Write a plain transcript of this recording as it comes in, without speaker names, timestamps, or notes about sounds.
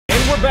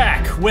we're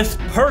back with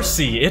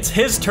Percy. It's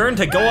his turn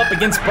to go up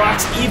against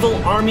Brock's evil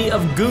army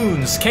of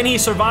goons. Can he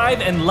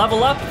survive and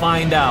level up?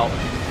 Find out.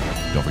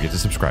 Don't forget to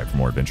subscribe for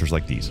more adventures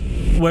like these.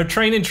 We're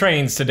training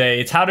trains today.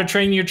 It's how to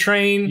train your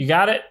train. You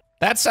got it?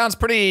 That sounds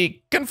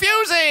pretty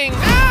confusing.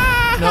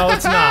 No,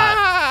 it's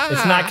not.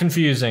 It's not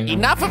confusing.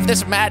 Enough of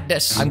this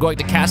madness. I'm going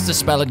to cast a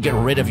spell and get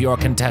rid of your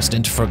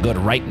contestant for good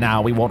right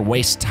now. We won't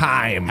waste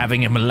time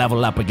having him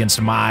level up against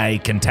my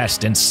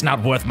contestants. It's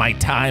not worth my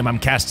time. I'm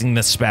casting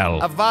the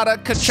spell. Avada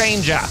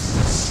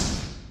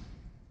Kedavra.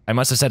 I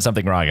must have said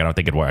something wrong. I don't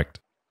think it worked.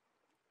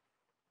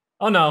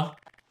 Oh no.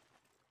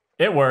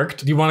 It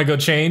worked. Do you want to go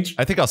change?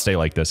 I think I'll stay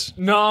like this.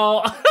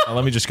 No.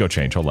 Let me just go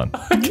change. Hold on.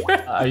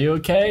 Are you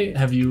okay?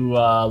 Have you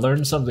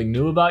learned something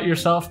new about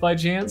yourself by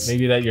chance?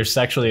 Maybe that you're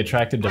sexually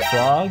attracted to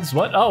frogs?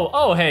 What?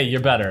 Oh, hey,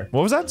 you're better.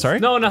 What was that? Sorry?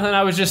 No, nothing.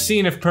 I was just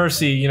seeing if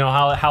Percy, you know,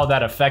 how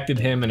that affected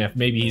him and if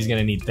maybe he's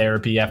gonna need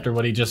therapy after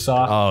what he just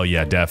saw. Oh,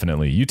 yeah,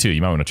 definitely. You too.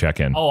 You might want to check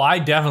in. Oh, I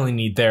definitely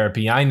need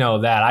therapy. I know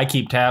that. I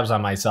keep tabs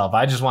on myself.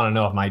 I just want to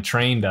know if my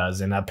train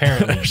does, and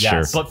apparently, Sure.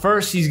 yes. But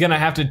first, he's gonna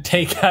have to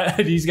take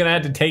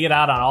it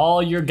out on all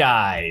your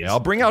guys. Yeah,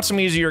 I'll bring out some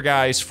easier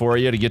guys for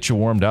you to get you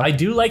warmed up. I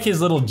do like his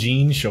little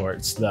jean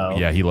shorts, though.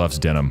 Yeah, he loves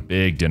denim.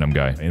 Big denim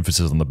guy.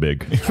 Emphasis on the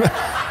big.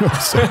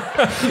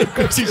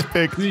 Because he's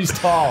big. He's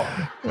tall.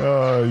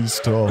 Oh, he's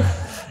tall.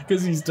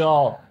 Because he's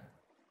tall.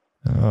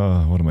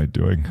 Oh, what am I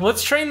doing?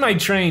 Let's train my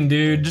train,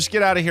 dude. Just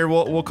get out of here.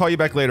 We'll call you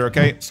back later,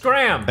 okay?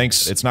 Scram!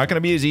 Thanks. It's not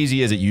gonna be as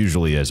easy as it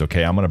usually is,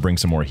 okay? I'm gonna bring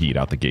some more heat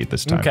out the gate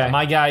this time. Okay.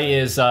 My guy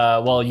is,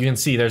 well, you can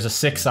see there's a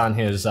 6 on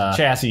his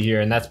chassis here,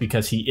 and that's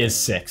because he is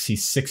 6.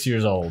 He's 6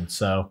 years old,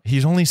 so.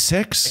 He's only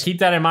 6? Keep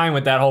that in mind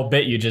with that whole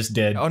bit you just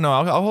did. Oh, no,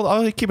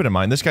 I'll keep it in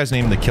mind. This guy's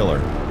named the Killer.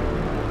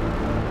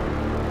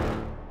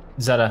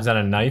 Is that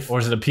a knife? Or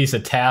is it a piece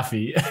of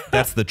taffy?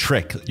 That's the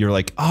trick. You're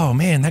like, oh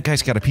man, that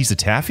guy's got a piece of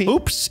taffy?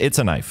 Oops, it's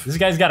a knife. This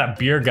guy's got a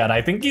beer gut.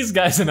 I think this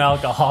guy's an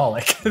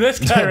alcoholic. This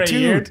guy right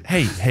here. Dude,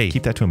 hey,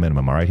 keep that to a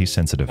minimum, all right? He's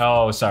sensitive.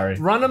 Oh, sorry.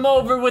 Run him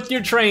over with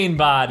your train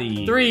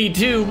body. 3,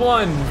 2,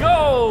 1,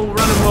 go!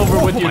 Run him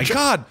over with your. Oh my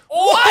god!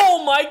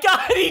 Oh my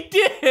god, he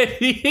did!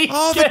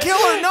 The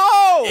Killer,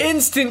 no!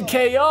 Instant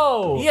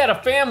KO. He had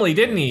a family,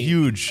 didn't he?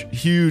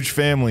 Huge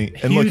family.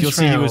 And look, you'll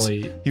see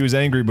he was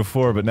angry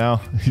before, but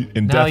now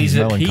in death he's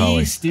melancholy. At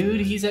peace,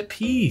 dude. He's at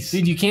peace.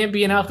 Dude, you can't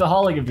be an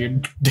alcoholic if you're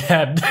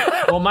dead.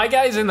 Well, my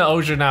guy's in the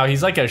ocean now.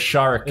 He's like a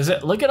shark.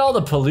 Look at all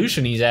the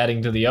pollution he's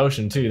adding to the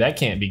ocean, too. That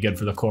can't be good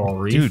for the coral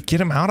reef. Dude,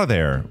 get him out of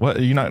there. What,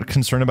 are you not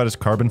concerned about his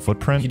carbon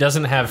footprint? He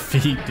doesn't have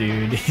feet,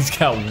 dude. He's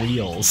got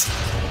wheels.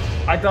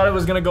 I thought it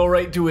was gonna go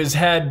right to his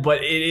head,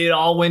 but it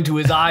all went to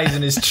his eyes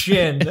and his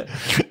chin.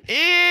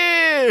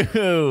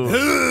 Ew!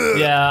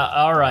 Yeah,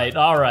 all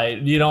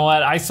right. You know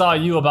what? I saw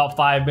you about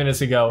 5 minutes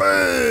ago.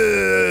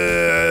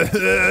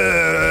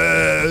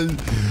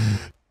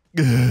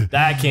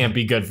 That can't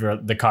be good for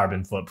the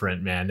carbon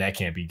footprint, man. That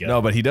can't be good.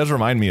 No, but he does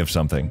remind me of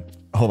something.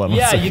 Hold on.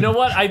 Yeah, you know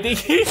what? I think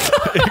he's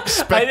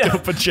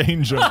Expecto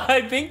change.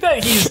 I think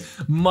that he's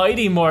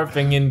mighty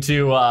morphing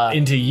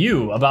into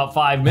you about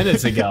 5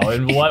 minutes ago,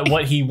 and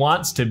what he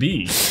wants to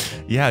be.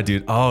 Yeah,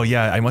 dude. Oh,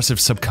 yeah. I must have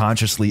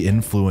subconsciously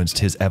influenced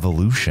his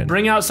evolution.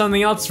 Bring out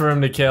something else for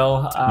him to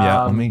kill.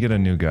 Yeah, let me get a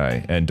new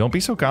guy. And don't be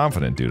so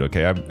confident, dude.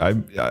 Okay,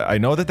 I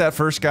know that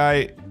first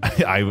guy,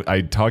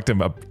 I talked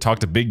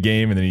a big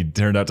game, and then he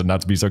turned out to not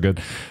to be so good.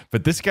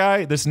 But this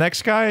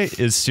next guy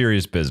is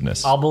serious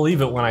business. I'll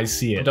believe it when I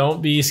see it.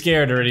 Don't be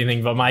scared or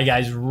anything, but my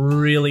guy's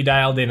really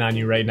dialed in on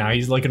you right now.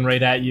 He's looking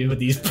right at you with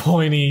these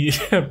pointy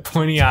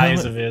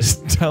eyes of his.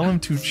 Tell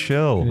him to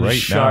chill right now.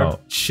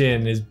 Sharp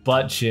chin, his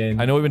butt chin.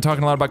 I know we've been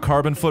talking a lot about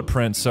carbon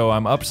footprint, so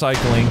I'm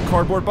upcycling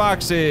cardboard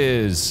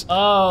boxes.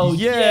 Oh,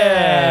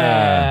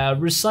 yeah.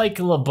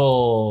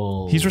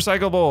 Recyclable. He's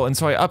recyclable, and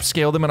so I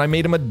upscaled him and I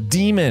made him a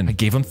demon. I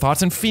gave him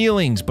thoughts and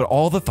feelings, but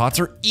all the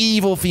thoughts are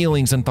evil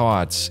feelings and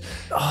thoughts.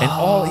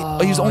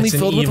 And he's only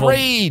filled with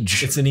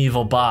rage. It's an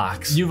evil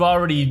box. You've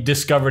already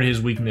discovered his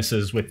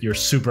weaknesses with your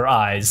super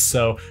eyes,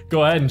 so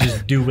go ahead and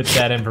just do with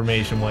that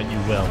information what you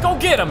will. Go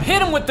get him!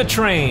 Hit him with the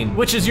train,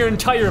 which is your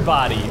entire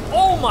body.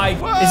 Oh my,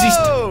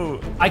 Whoa!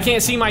 I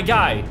can't see my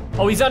guy.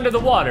 Oh, he's under the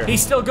water.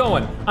 He's still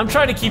going. I'm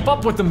trying to keep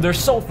up with them. They're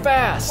so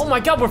fast. Oh my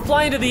god, we're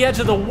flying to the edge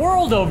of the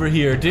world over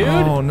here, dude.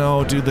 Oh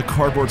no, dude, the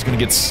cardboard's gonna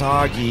get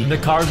soggy. The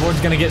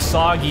cardboard's gonna get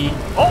soggy.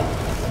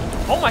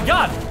 Oh my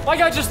god, my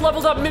guy just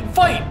leveled up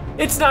mid-fight.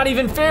 It's not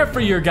even fair for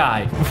your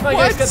guy. My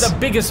guy's got the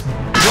biggest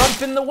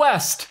rump in the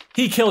West.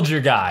 He killed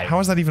your guy. How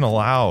is that even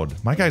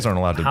allowed? My guys aren't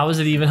allowed to. How is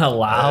it even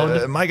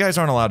allowed? My guys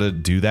aren't allowed to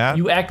do that.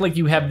 You act like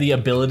you have the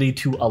ability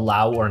to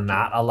allow or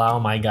not allow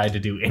my guy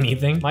to do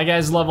anything. My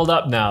guy's leveled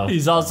up now.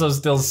 He's also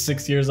still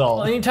 6 years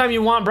old. Well, anytime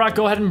you want, Brock,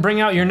 go ahead and bring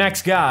out your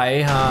next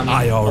guy.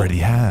 I already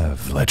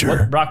have,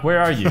 Ledger. Brock, where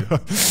are you?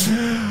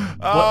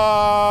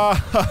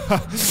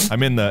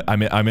 I'm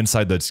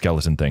inside the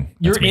skeleton thing.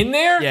 You're in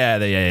there?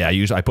 Yeah.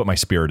 I put my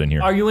spirit in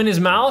here. Are you in his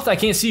mouth? I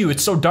can't see you.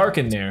 It's so dark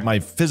in there. My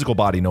physical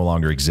body no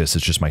longer exists.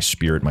 It's just my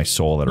spirit, my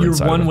soul that are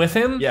inside. You're one of him. with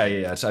him?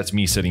 Yeah. So that's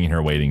me sitting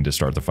here waiting to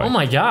start the fight. Oh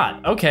my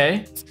god.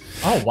 Okay.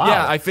 Oh wow.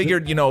 Yeah, I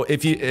figured,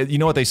 if you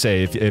know what they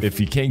say, if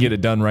you can't get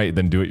it done right,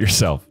 then do it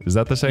yourself. Is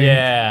that the saying?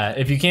 Yeah.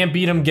 If you can't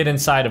beat him, get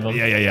inside of him.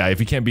 Yeah. If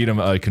you can't beat them,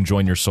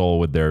 conjoin your soul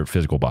with their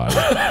physical body.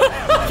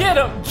 Get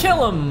him!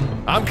 Kill him!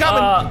 I'm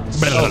coming!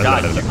 Oh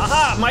god.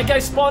 Aha! My guy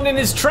spawned in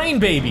his train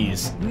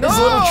babies. His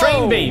little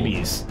train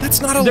babies.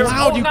 That's not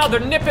allowed. Now they're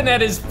nipping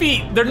at his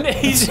feet.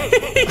 He's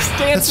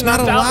dancing on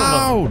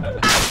top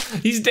of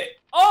him. He's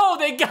Oh,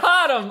 they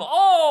got him!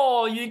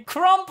 Oh, you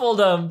crumpled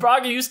him.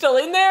 Brock, are you still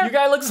in there? Your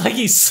guy looks like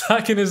he's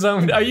sucking his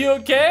own. Are you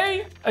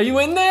okay? Are you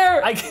in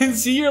there? I can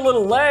see your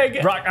little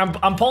leg. Brock,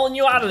 I'm pulling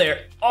you out of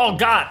there. Oh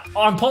god.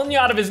 Oh, I'm pulling you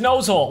out of his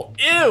nose hole.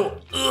 Ew.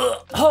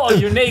 Ugh. Oh,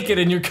 you're naked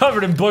and you're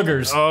covered in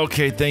boogers.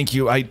 Okay, thank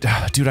you.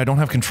 Dude, I don't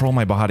have control of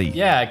my body.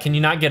 Yeah, can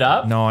you not get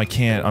up? No, I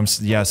can't.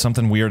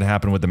 Something weird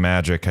happened with the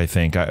magic, I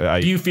think.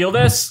 Do you feel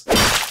this?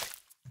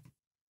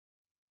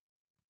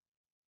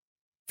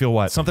 Feel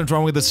what? Something's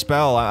wrong with the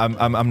spell.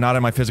 I'm not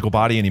in my physical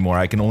body anymore.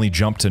 I can only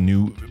jump to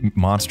new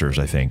monsters,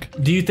 I think.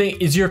 Do you think,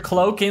 is your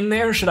cloak in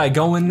there? Should I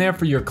go in there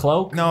for your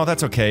cloak? No,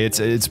 that's okay.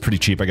 It's pretty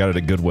cheap. I got it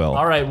at Goodwill.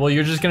 All right, well,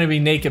 you're just gonna be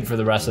naked for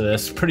the rest of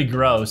this. Pretty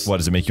gross. What,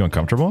 does it make you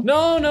uncomfortable?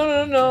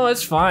 No,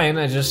 it's fine.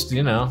 I just,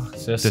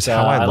 it's just,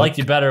 how I liked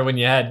you better when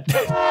you had...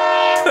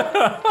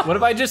 What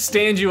if I just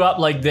stand you up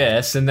like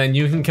this, and then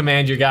you can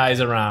command your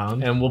guys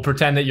around, and we'll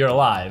pretend that you're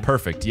alive?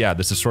 Perfect. Yeah,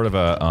 this is sort of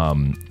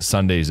a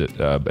Sundays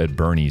at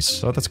Bernie's.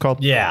 So that's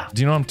called? Yeah.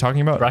 Do you know what I'm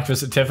talking about?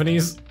 Breakfast at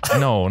Tiffany's?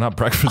 No, not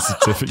breakfast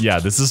at Tiffany's. Yeah,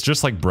 this is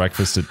just like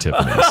breakfast at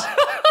Tiffany's.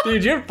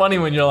 Dude, you're funny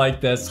when you're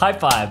like this. High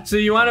five. So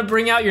you want to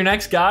bring out your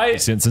next guy?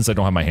 Since I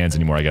don't have my hands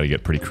anymore, I got to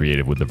get pretty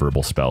creative with the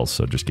verbal spells.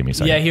 So just give me a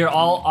second. Yeah, here,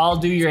 I'll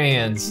do your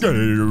hands. Oh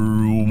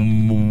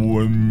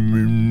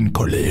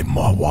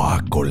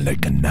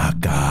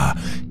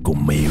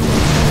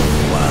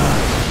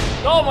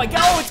my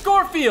god, it's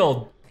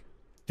Gorfield!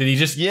 Did he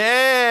just...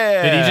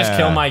 Yeah! Did he just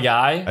kill my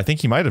guy? I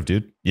think he might have,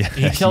 dude. Yeah.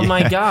 He killed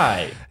my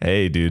guy.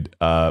 Hey, dude.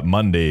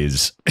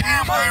 Mondays.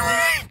 Am I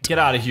right? Get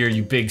out of here,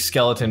 you big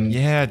skeleton.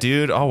 Yeah,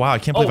 dude. Oh, wow. I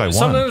can't believe I won.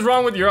 Something's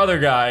wrong with your other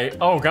guy.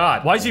 Oh,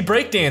 God. Why is he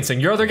breakdancing?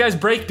 Your other guy's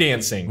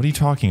breakdancing. What are you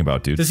talking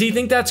about, dude? Does he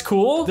think that's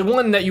cool? The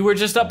one that you were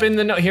just up in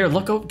the... Here,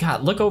 look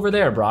over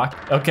there,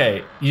 Brock.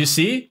 Okay, you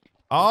see?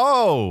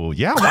 Oh,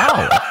 yeah,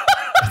 wow.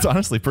 It's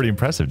honestly pretty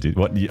impressive, dude.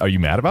 What, are you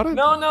mad about it?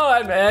 No,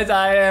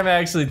 I am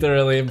actually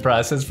thoroughly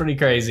impressed. It's pretty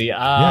crazy.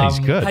 Yeah, he's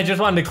good. I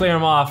just wanted to clear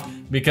him off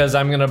because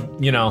I'm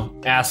gonna,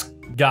 ask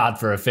God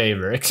for a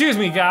favor. Excuse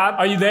me, God,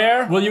 are you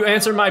there? Will you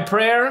answer my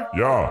prayer?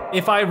 Yeah.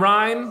 If I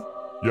rhyme?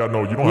 Yeah,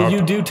 no, you don't have Will to.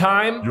 you do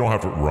time? You don't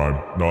have to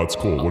rhyme. No, it's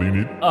cool. What do you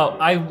need? Oh,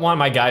 I want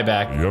my guy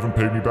back. You haven't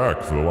paid me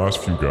back for the last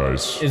few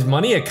guys. Is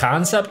money a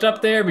concept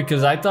up there?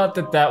 Because I thought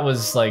that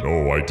was like...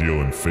 No, I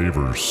deal in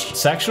favors.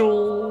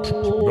 Sexual?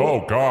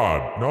 No,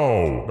 God,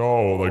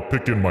 no, like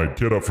picking my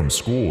kid up from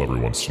school every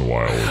once in a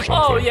while or something.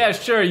 Oh, yeah,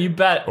 sure, you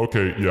bet.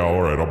 Okay, yeah,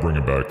 alright, I'll bring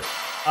him back.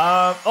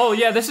 Oh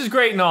yeah, this is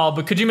great and all,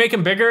 but could you make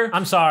him bigger?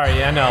 I'm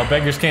sorry, I know,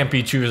 beggars can't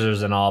be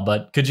choosers and all,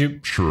 but could you?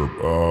 Sure,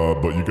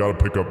 but you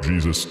gotta pick up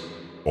Jesus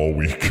all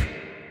week.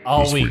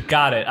 All week,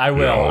 got it, I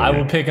will. Yeah, I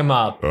will pick him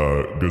up.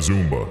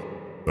 Gazumba.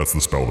 That's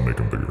the spell to make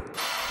him bigger.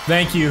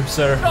 Thank you,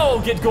 sir.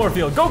 Go get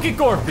Gorfield, go get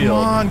Gorfield. Come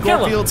on, Kill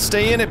Gorfield, him.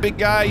 stay in it, big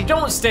guy.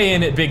 Don't stay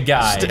in it, big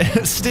guy.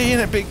 Stay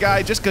in it, big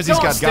guy. Just because he's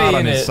Don't got stay God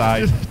on in his it.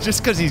 side.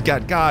 Just because he's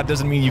got God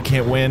doesn't mean you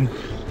can't win.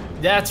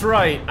 That's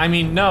right, I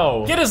mean,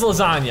 no. Get his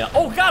lasagna.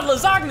 Oh God,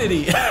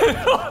 lasagnity.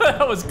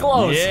 That was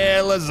close. Yeah,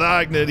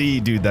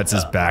 lasagnity. Dude, that's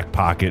his back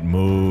pocket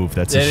move.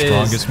 That's his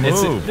strongest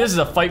move. This is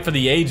a fight for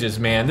the ages,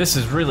 man. This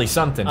is really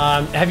something.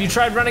 Have you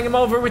tried running him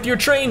over with your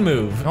train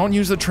move? Don't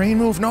use the train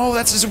move. No,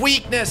 that's his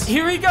weakness.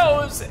 Here he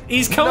goes.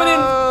 He's coming in.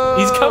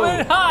 He's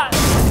coming in hot.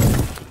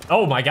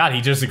 Oh my God,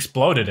 he just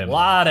exploded him. A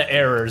lot of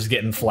errors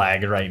getting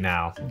flagged right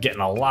now. Getting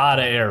a lot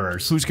of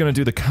errors. Who's gonna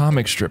do the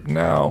comic strip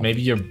now?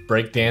 Maybe your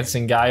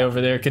breakdancing guy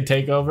over there could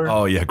take over?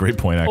 Oh yeah, great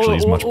point actually.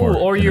 He's much more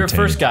Or your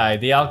entertaining. first guy,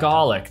 the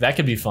alcoholic. That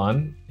could be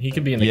fun. He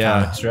could be in the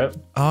comic strip.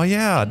 Oh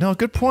yeah, no,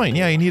 good point.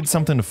 Yeah, you need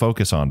something to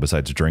focus on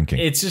besides drinking.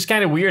 It's just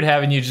kind of weird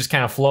having you just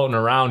kind of floating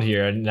around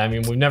here. And I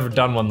mean, we've never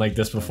done one like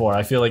this before.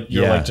 I feel like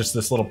you're like just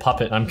this little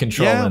puppet I'm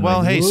controlling. Yeah, well,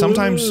 like, hey,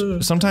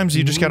 sometimes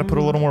you just got to put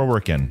a little more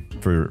work in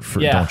for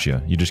don't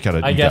you? You just got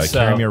to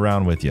carry me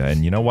around with you.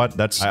 And you know what?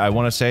 That's I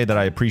want to say that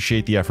I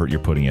appreciate the effort you're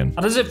putting in.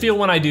 How does it feel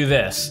when I do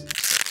this?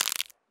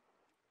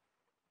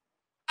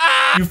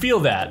 You feel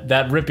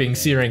that ripping,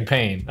 searing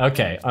pain.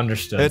 Okay,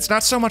 understood. It's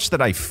not so much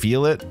that I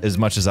feel it as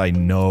much as I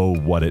know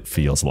what it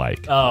feels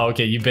like. Oh,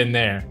 okay, you've been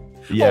there.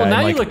 Yeah, oh,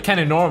 now you look kind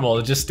of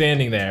normal, just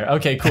standing there.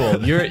 Okay,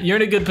 cool. You're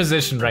in a good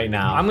position right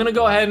now. I'm gonna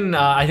go ahead and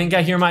I think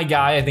I hear my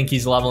guy. I think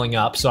he's leveling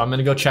up, so I'm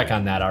gonna go check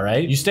on that. All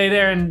right. You stay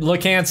there and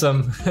look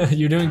handsome.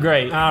 You're doing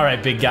great. All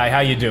right, big guy. How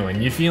you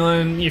doing? You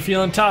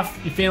feeling tough?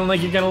 You feeling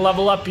like you're gonna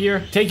level up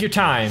here? Take your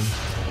time.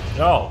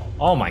 Oh,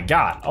 Oh my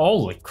god.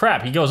 Holy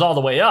crap, he goes all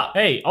the way up.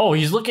 Hey, oh,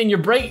 he's making your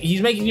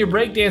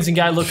breakdancing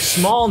guy look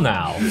small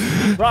now.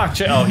 Brock,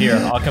 oh, here,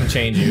 I'll come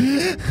change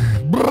you.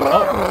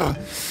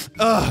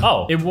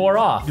 Oh, it wore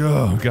off.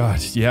 Oh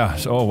god, yeah.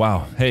 Oh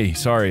wow. Hey,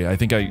 sorry. I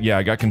think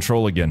I got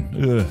control again.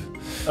 Ugh.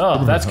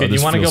 Oh, that's good.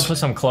 You want to go feels- put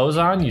some clothes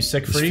on, you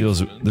sick freak?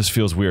 This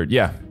feels weird.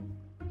 Yeah.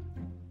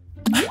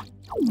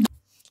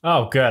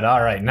 Oh, good.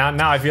 All right.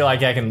 Now I feel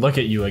like I can look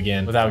at you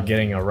again without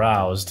getting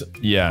aroused.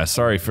 Yeah,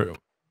 sorry for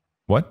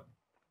what?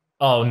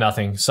 Oh,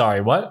 nothing. Sorry,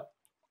 what?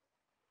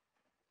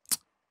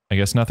 I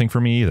guess nothing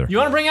for me either. You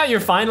want to bring out your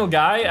final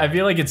guy? I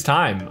feel like it's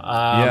time.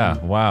 Yeah,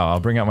 wow. I'll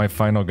bring out my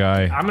final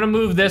guy. I'm gonna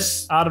move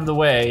this out of the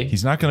way.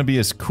 He's not gonna be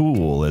as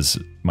cool as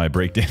my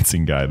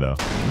breakdancing guy, though.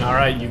 All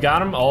right, you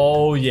got him?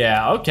 Oh,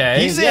 yeah,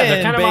 okay. He's they're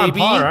in, kind of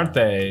baby. on par, aren't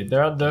they?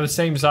 They're the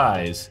same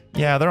size.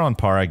 Yeah, they're on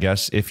par, I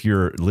guess. If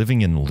you're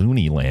living in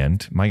Looney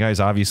Land, my guy's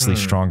obviously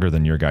stronger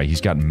than your guy.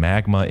 He's got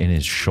magma in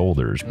his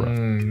shoulders, bro.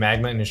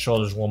 Magma in his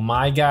shoulders. Well,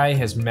 my guy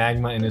has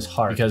magma in his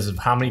heart because of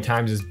how many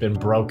times it's been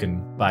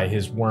broken by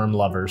his worm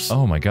lovers.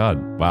 Oh my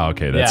god. Wow,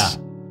 okay, that's...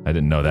 Yeah. I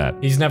didn't know that.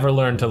 He's never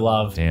learned to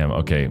love. Damn,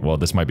 okay. Well,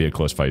 this might be a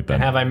close fight then.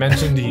 And have I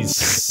mentioned he's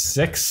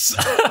 6?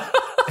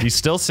 He's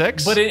still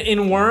 6? But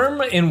in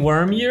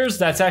worm years,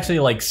 that's actually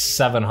like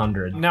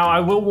 700. Now, I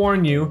will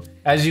warn you,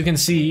 as you can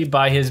see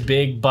by his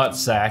big butt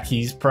sack,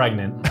 he's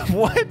pregnant.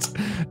 What?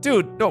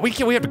 Dude, no, we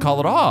have to call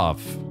it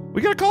off.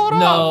 We gotta call it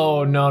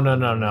off.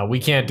 No. We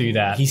can't do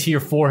that. He's here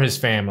for his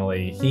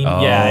family.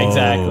 Yeah,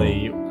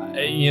 exactly.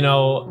 You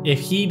know, if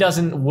he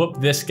doesn't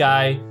whoop this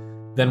guy,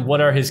 then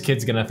what are his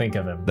kids gonna think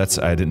of him?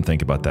 I didn't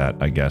think about that,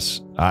 I guess.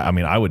 I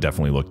mean, I would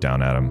definitely look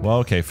down at him. Well,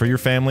 okay, for your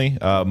family,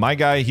 my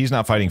guy, he's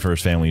not fighting for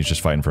his family, he's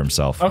just fighting for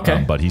himself.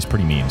 Okay. But he's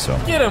pretty mean, so.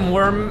 Get him,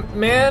 worm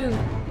man.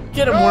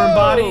 Get him, worm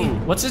body.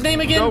 What's his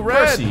name again? Go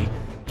red. Percy.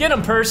 Get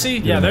him, Percy.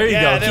 Yeah, there you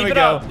go. Keep it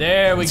up.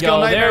 There we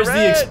go. There's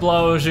the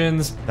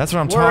explosions. That's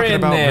what I'm talking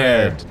about,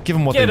 Red. Give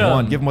them what they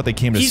want. Give them what they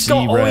came to see,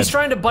 Red. Oh, he's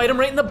trying to bite him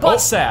right in the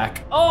butt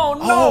sack. Oh,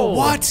 no. Oh,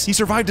 what? He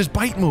survived his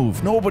bite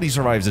move. Nobody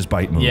survives his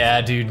bite move. Yeah,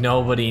 dude,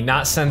 nobody.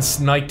 Not since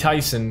Mike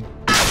Tyson.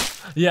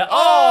 Yeah.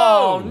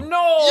 Oh,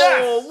 no.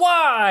 Yes.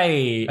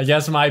 Why? I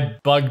guess my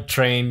bug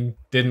train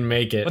didn't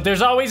make it. But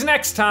there's always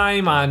next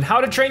time on how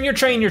to train your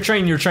trainer.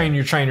 Today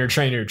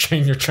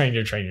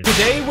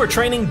we're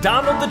training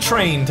Donald the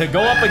Train to go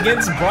up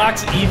against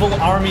Brock's evil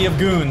army of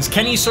goons.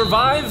 Can he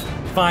survive?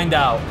 Find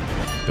out.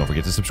 Don't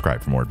forget to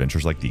subscribe for more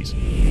adventures like these.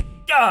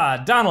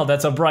 God, Donald,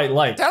 that's a bright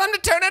light. Tell him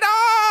to turn it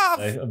off!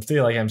 I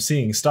feel like I'm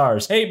seeing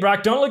stars. Hey,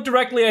 Brock, don't look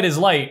directly at his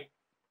light.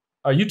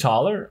 Are you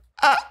taller?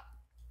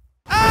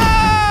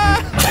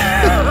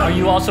 Are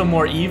you also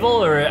more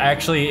evil, or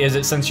actually is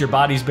it since your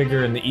body's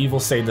bigger and the evil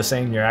stayed the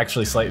same, you're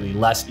actually slightly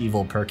less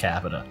evil per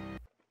capita?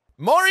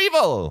 More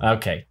evil!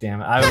 Okay,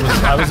 damn it.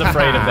 I was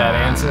afraid of that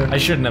answer. I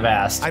shouldn't have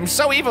asked. I'm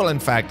so evil, in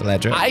fact,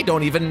 Ledger. I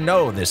don't even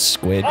know this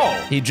squid.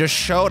 Oh. He just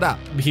showed up.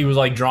 He was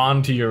like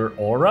drawn to your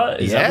aura?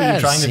 Is that what you're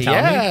trying to tell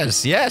me?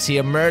 Yes. He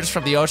emerged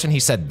from the ocean. He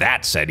said,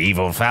 "That's an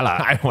evil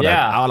fella.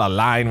 I'll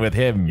align with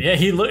him." Yeah,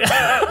 he looked.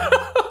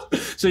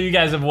 So you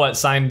guys have what,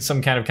 signed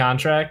some kind of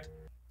contract?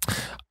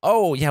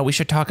 Oh, yeah, we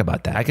should talk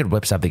about that. I could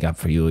whip something up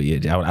for you. I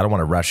don't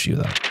want to rush you,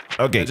 though.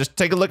 Okay, just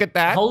take a look at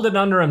that. Hold it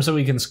under him so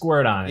we can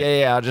squirt on it.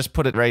 Yeah, I'll just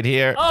put it right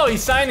here. Oh,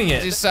 he's signing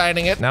it. He's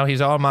signing it. Now he's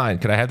all mine.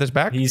 Can I have this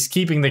back? He's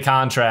keeping the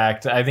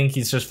contract. I think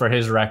he's just for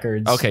his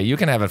records. Okay, you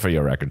can have it for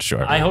your records,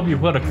 sure. I hope you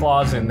put a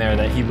clause in there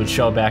that he would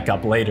show back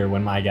up later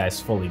when my guy's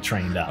fully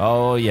trained up.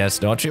 Oh, yes,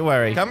 don't you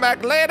worry. Come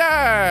back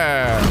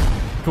later!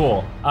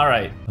 Cool. All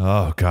right.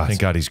 Oh god, thank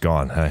god he's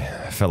gone. I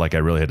felt like I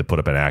really had to put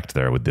up an act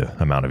there with the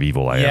amount of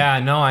evil I am. Yeah,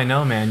 no, I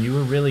know, man. You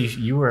were really,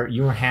 you were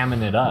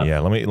hamming it up. Yeah,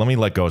 let me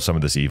let go of some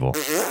of this evil.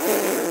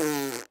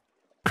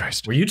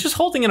 Christ. Were you just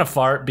holding in a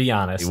fart? Be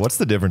honest. What's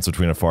the difference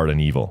between a fart and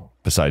evil?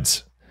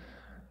 Besides...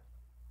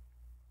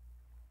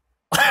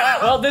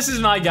 Well, this is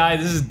my guy.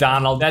 This is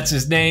Donald. That's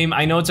his name.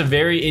 I know it's a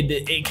very,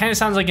 it kind of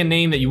sounds like a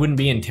name that you wouldn't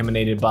be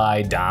intimidated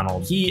by,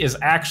 Donald. He is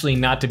actually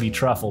not to be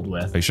truffled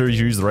with. Are you sure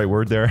you used the right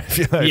word there? I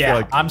feel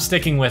like... I'm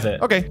sticking with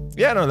it. Okay.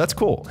 Yeah, no, that's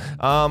cool.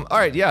 All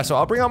right, yeah, so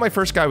I'll bring out my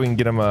first guy. We can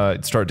get him,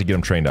 start to get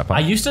him trained up. Huh? I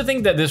used to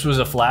think that this was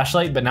a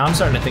flashlight, but now I'm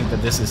starting to think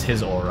that this is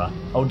his aura.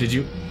 Oh, did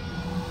you?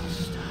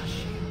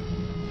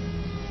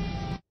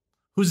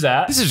 Who's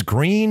that? This is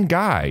Green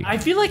Guy. I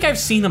feel like I've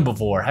seen him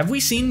before. Have we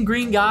seen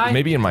Green Guy?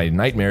 Maybe in my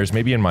nightmares,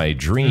 maybe in my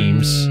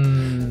dreams.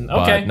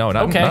 Okay. No,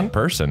 not in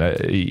person.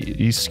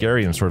 He's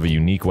scary in sort of a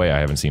unique way I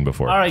haven't seen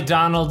before. All right,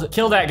 Donald,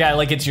 kill that guy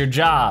like it's your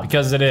job,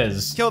 because it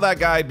is. Kill that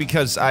guy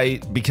because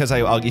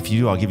if you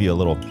do, I'll give you a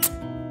little.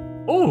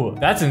 Ooh,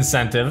 that's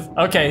incentive.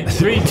 Okay,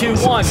 3, 2,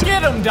 1.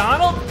 Get him,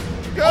 Donald!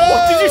 Go!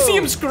 Oh, did you see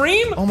him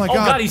scream? Oh my god.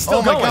 Oh god, he's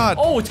still going. God.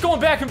 Oh, it's going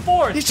back and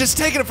forth. He's just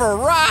taking it for a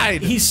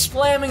ride. He's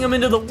slamming him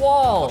into the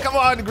wall. Come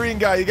on, Green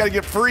Guy, you gotta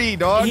get free,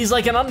 dog. He's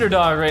like an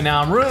underdog right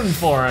now. I'm rooting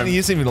for him. He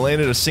hasn't even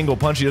landed a single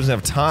punch. He doesn't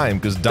have time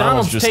because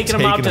Donald's just taking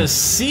him out to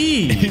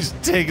sea. He's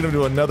taking him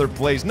to another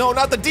place. No,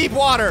 not the deep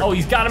water. Oh,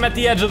 he's got him at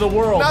the edge of the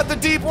world. Not the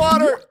deep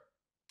water.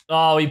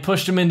 Oh, he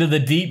pushed him into the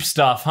deep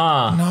stuff,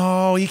 huh?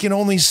 No, he can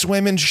only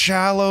swim in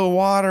shallow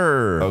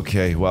water.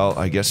 Okay, well,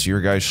 I guess your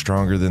guy's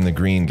stronger than the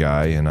green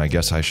guy, and I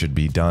guess I should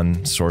be done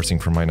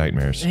sourcing from my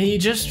nightmares. He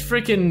just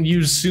freaking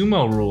used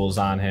sumo rules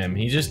on him.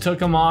 He just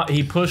took him off.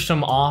 He pushed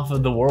him off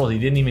of the world. He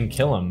didn't even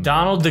kill him.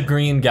 Donald the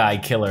Green Guy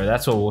Killer.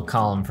 That's what we'll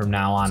call him from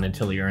now on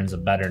until he earns a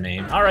better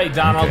name. All right,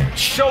 Donald,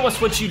 show us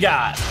what you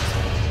got.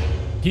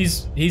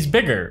 He's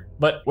bigger,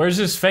 but where's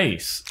his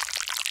face?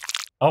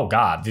 Oh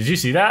God, did you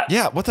see that?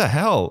 Yeah, what the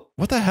hell?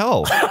 What the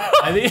hell?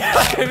 I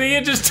think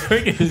it just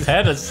took his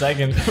head a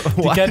second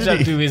to catch up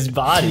to his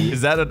body.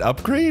 Is that an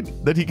upgrade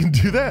that he can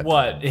do that?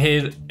 What,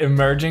 his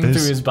emerging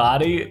through his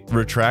body?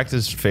 Retract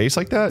his face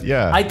like that?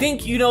 Yeah. I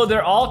think, you know,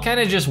 they're all kind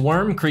of just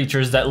worm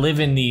creatures that live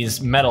in these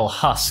metal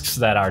husks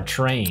that are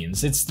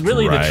trains. It's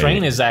really, the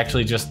train is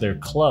actually just their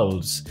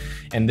clothes,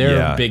 and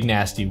they're big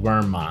nasty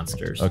worm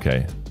monsters.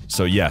 Okay.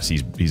 So yes,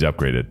 he's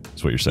upgraded,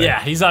 is what you're saying.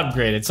 Yeah, he's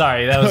upgraded.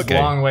 Sorry, that was a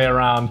long way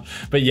around,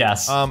 but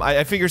yes.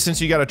 I figure since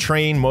you got a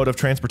train mode of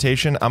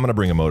transportation, I'm gonna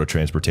bring a mode of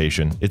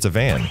transportation. It's a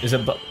van. Is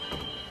it?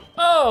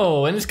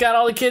 Oh, and it's got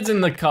all the kids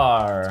in the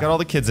car. It's got all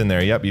the kids in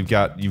there. Yep, you've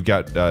got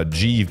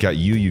G, you've got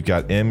U, you've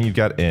got M, you've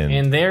got N.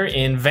 And they're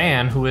in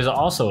Van, who is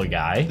also a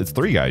guy. It's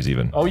 3 guys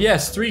even. Oh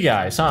yes, 3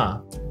 guys, huh?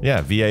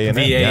 Yeah, V-A and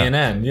N. V-A and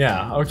N,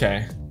 yeah,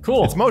 okay.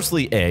 Cool. It's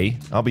mostly A,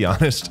 I'll be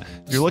honest.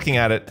 If you're looking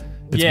at it,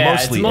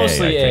 it's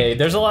mostly A.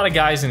 There's a lot of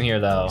guys in here,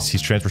 though.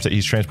 He's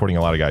transporting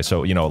a lot of guys.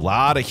 So, you know, a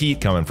lot of heat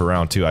coming for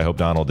round 2. I hope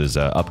Donald is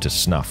up to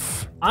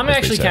snuff. I'm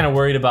actually kind of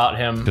worried about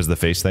him. Because of the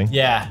face thing?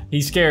 Yeah, he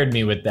scared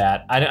me with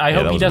that. I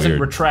hope he doesn't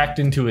retract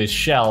into his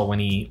shell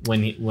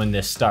when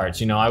this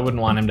starts. You know, I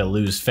wouldn't want him to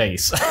lose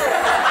face.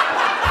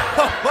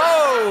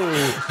 Whoa!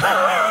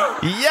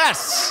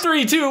 Yes!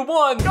 3, 2,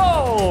 1,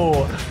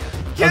 go!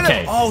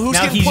 Okay. Oh, who's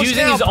getting he's pushed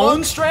using now, his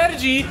own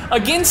strategy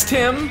against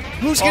him.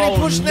 Who's getting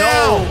pushed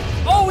now?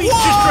 Oh, he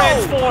just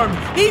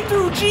transformed. He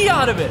threw G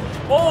out of it.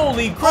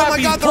 Holy crap! Oh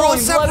my God, they're all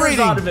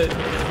separating out of it.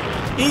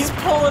 He's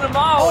pulling him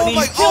out. And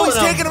he's killing him.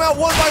 Taking him out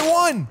one by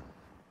one.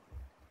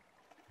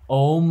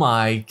 Oh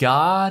my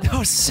God. That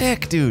was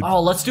sick, dude.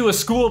 Oh, let's do a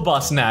school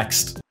bus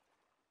next.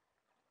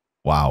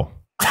 Wow.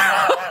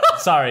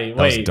 Sorry,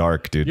 that was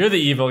dark, dude. You're the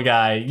evil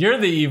guy. You're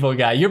the evil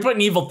guy. You're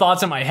putting evil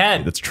thoughts in my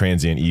head. That's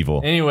transient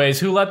evil. Anyways,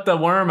 who let the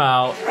worm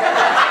out?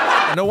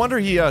 No wonder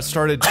he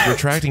started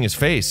retracting his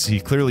face.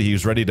 He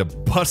was ready to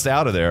bust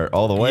out of there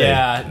all the way.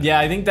 Yeah,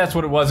 I think that's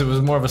what it was. It was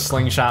more of a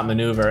slingshot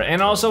maneuver.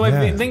 And also,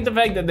 I think the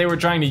fact that they were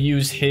trying to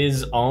use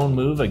his own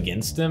move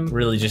against him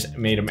really just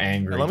made him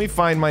angry. Let me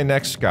find my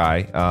next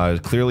guy.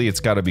 Clearly,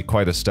 it's got to be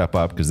quite a step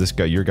up because this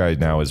guy, your guy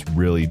now is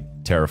really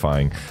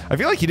terrifying. I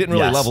feel like he didn't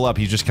really level up.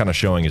 He's just kind of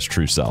showing his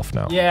true self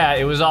now. Yeah,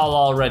 it was all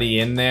already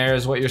in there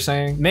is what you're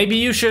saying. Maybe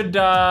you should,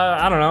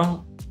 I don't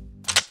know,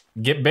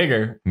 get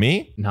bigger.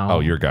 Me? No. Oh,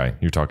 your guy.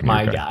 You're talking to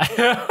my your guy.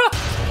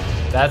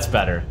 That's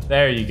better.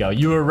 There you go.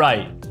 You were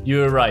right. You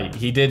were right.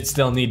 He did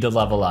still need to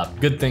level up.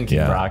 Good thinking,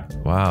 Brock.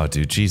 Wow,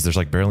 dude. Jeez, there's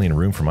like barely any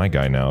room for my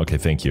guy now. Okay,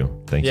 thank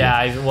you. Thank you.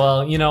 Yeah,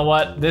 well, you know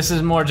what? This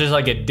is more just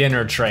like a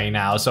dinner tray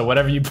now. So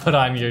whatever you put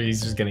on here,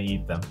 he's just gonna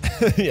eat them.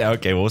 Yeah,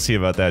 okay, we'll see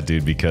about that,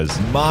 dude, because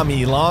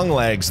Mommy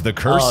Longlegs, the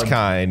cursed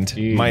kind,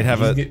 dude, might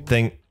have a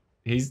thing.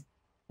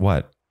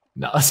 What?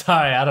 No,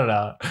 sorry, I don't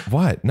know.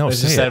 What? No, I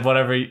just said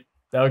whatever.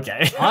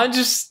 Okay. I'm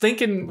just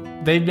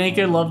thinking they make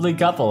a lovely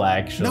couple,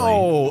 actually.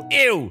 No,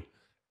 ew.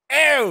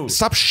 Ew!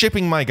 Stop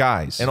shipping my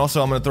guys. And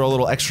also, I'm gonna throw a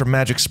little extra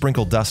magic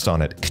sprinkle dust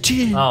on it.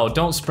 Oh,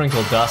 don't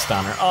sprinkle dust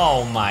on her.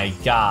 Oh my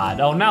God.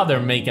 Oh, now they're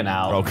making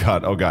out. Oh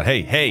God, oh God.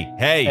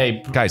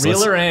 Hey, guys,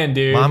 reel her in,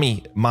 dude.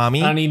 Mommy,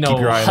 I don't need no keep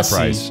your eye on the hussy.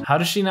 prize. How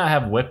does she not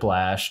have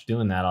whiplash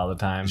doing that all the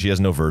time? She has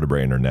no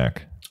vertebrae in her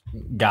neck.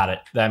 Got it.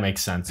 That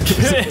makes sense. Wait.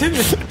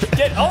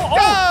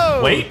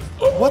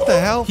 What the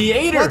hell? He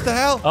ate her. What the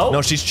hell? Oh.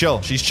 No, she's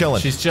chill. She's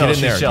chilling. She's chill. Get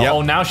in there. Yep.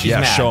 Oh, now she's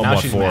mad. Show him now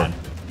what she's for. Mad.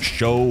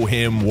 Show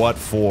him what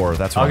for.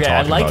 That's what I'm talking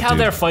about, I like how dude.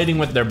 they're fighting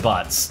with their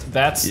butts.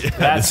 That's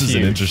this is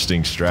huge. an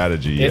interesting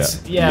strategy.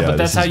 But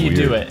that's how you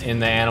do it in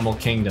the animal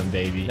kingdom,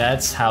 baby.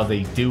 That's how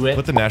they do it.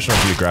 Put the National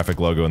Geographic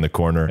logo in the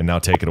corner and now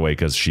take it away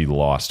because she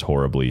lost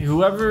horribly.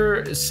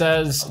 Whoever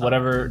says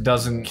whatever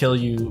doesn't kill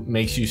you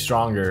makes you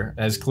stronger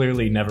has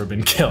clearly never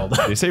been killed.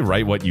 They say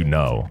write what you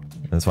know.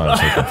 That's why I'm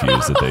so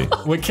confused that they...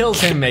 What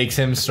kills him makes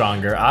him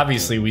stronger.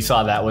 Obviously, we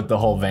saw that with the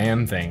whole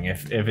van thing.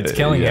 If it's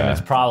killing him,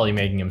 it's probably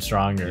making him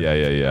stronger.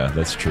 Yeah,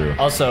 that's true.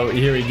 Also,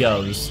 here he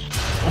goes.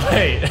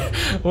 Wait,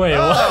 what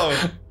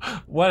happened?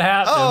 What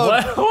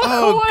happened?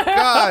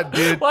 God,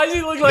 dude. Why does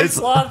he look like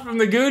Sloth from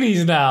the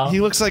Goonies now?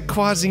 He looks like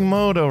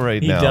Quasimodo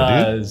right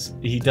now, dude.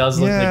 He does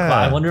look like Quasi.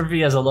 I wonder if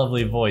he has a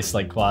lovely voice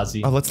like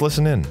Quasi. Oh, let's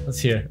listen in. Let's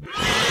hear.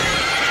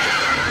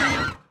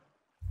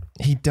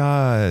 He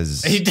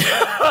does. He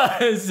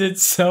does.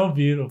 It's so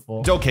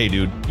beautiful. It's okay,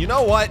 dude. You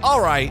know what? All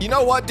right. You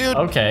know what, dude?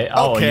 Okay.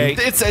 Oh, okay.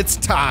 It's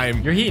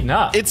time. You're heating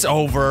up. It's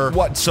over.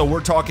 What? So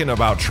we're talking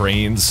about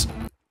trains?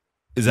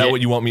 Is that what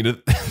you want me to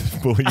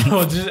believe?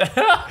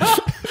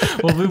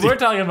 Well, we were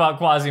talking about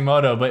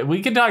Quasimodo, but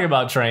we can talk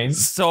about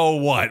trains. So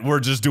what? We're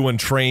just doing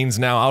trains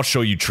now. I'll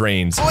show you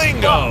trains.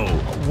 Lingo!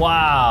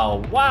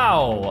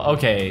 Wow.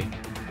 Okay.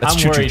 That's I'm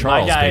Choo Choo worried.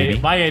 Charles, baby.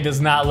 My guy does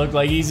not look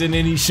like he's in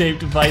any shape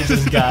to fight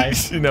this guy.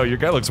 You know, your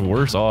guy looks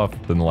worse off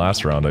than the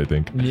last round, I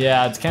think.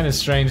 Yeah, it's kind of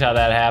strange how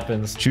that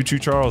happens. Choo Choo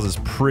Charles is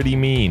pretty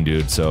mean,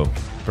 dude, so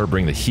better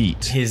bring the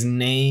heat. His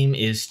name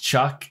is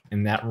Chuck,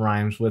 and that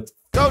rhymes with...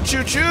 Go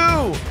Choo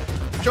Choo!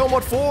 Show him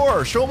what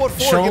for! Show him what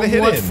for! Show Get a him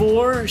hit what in.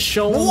 for,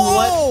 show him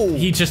Whoa! what...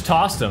 He just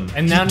tossed him,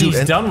 and now Dude,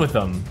 he's done with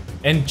him.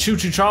 And Choo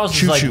Choo Charles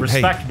is like,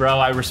 respect, bro,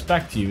 I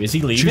respect you. Is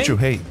he leaving? Choo Choo,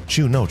 hey.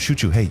 Choo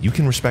Choo, hey. You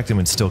can respect him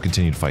and still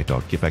continue to fight,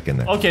 dog. Get back in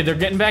there. Okay, they're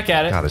getting back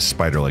at it. God, his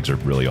spider legs are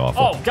really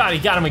awful. Oh, God, he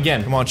got him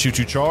again. Come on, Choo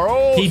Choo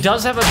Charles! He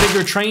does have a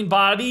bigger train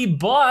body,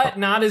 but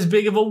not as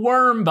big of a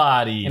worm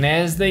body. And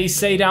as they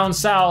say down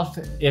south,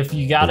 if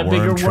you got a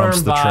bigger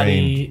worm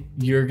body,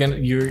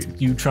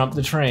 you trump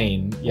the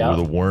train. Yeah.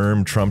 The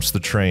worm trumps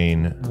the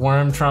train.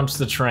 Worm trumps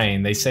the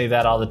train. They say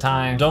that all the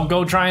time. Don't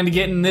go trying to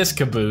get in this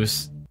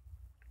caboose.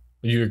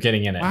 You're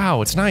getting in it.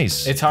 Wow, it's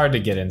nice. It's hard to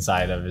get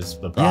inside of is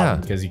the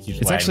problem because he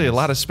keeps. It's actually a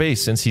lot of space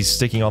since he's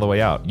sticking all the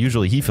way out.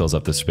 Usually he fills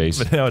up the space,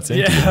 but now it's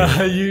empty.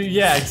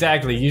 Yeah,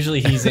 exactly.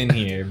 Usually he's in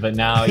here, but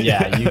now,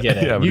 yeah, you get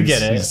it. Yeah, you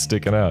get it. He's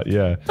sticking out.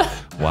 Yeah.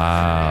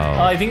 Wow.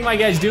 Oh, I think my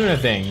guy's doing a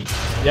thing.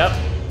 Yep.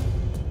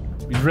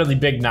 He's really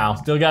big now.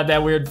 Still got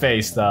that weird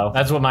face though.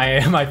 That's what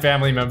my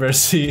family members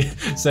say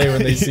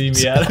when they see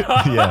me at.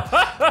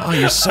 Yeah. Oh,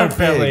 you're so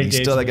big.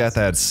 You still got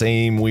that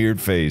same weird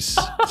face.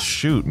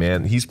 Shoot,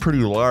 man. He's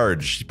pretty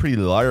large. He's pretty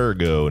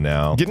largo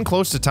now. Getting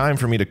close to time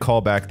for me to call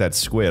back that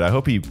squid.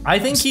 I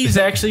think he's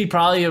actually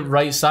probably a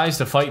right size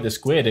to fight the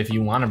squid if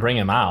you want to bring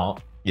him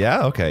out.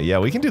 Yeah, okay. Yeah,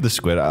 we can do the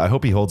squid. I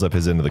hope he holds up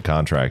his end of the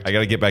contract. I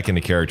gotta get back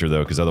into character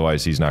though, because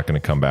otherwise he's not gonna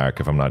come back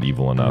if I'm not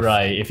evil enough.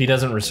 Right. If he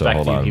doesn't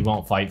respect you, he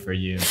won't fight for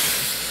you.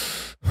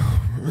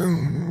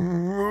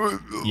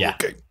 Yeah.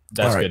 Okay.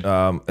 That's good.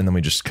 And then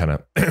we just kind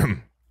of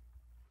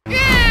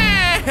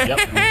Yep.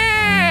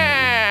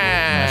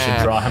 I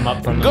should draw him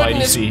up from the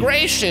mighty sea. Goodness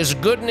gracious,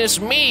 goodness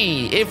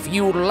me. If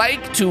you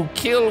like to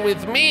kill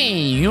with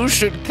me, you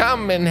should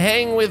come and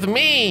hang with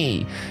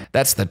me.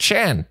 That's the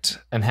chant.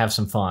 And have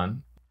some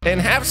fun. And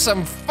have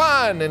some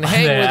fun and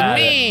hang with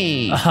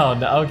me. Oh,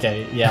 no,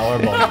 okay. Yeah, or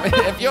both.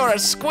 If you're a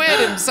squid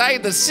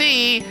inside the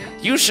sea,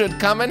 you should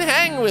come and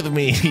hang with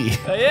me.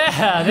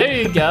 Yeah, there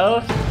you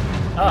go.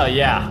 Oh,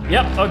 yeah.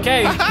 Yep,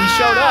 okay. He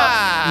showed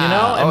up, you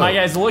know? And my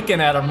guy's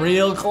looking at him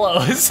real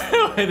close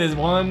with his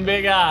one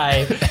big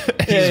eye.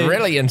 He's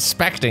really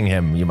inspecting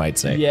him, you might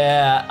say.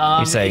 Yeah.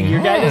 He's saying,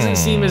 your guy doesn't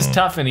seem as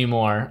tough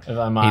anymore, if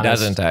I'm honest. He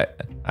doesn't.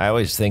 I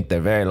always think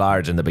they're very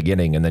large in the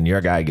beginning, and then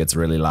your guy gets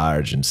really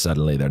large, and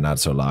suddenly they're not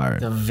so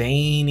large. The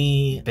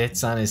veiny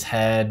bits on his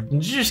head. You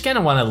just kind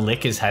of want to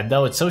lick his head,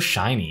 though. It's so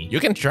shiny. You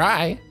can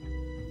try.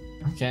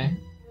 Okay.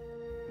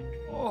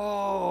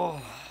 Oh.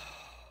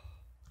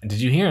 Did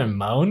you hear him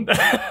moan?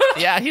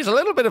 Yeah, he's a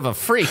little bit of a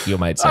freak, you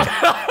might say.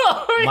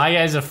 My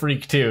guy's a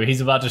freak, too.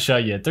 He's about to show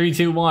you. 3,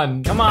 2,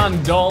 1. Come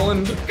on,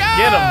 Dolan.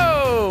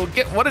 Go!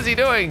 Get him. What is he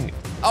doing?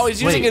 Oh,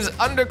 he's using his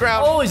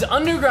underground. Oh, his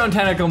underground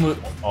tentacle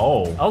move.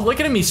 Oh, look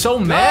at him. He's so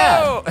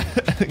mad. Oh.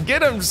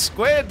 Get him,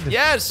 squid.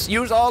 Yes,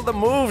 use all the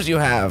moves you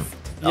have.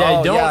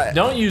 Yeah,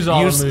 don't use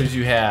all the moves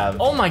you have.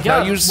 Oh my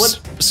god. Now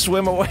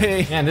swim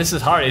away. Man, this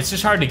is hard. It's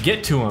just hard to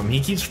get to him. He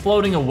keeps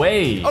floating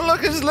away. Oh,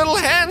 look, his little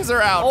hands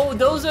are out. Oh,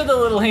 those are the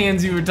little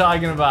hands you were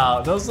talking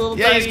about. Those little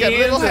tiny hands. Yeah, he's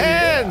got little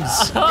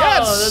hands. Oh,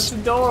 yes. That's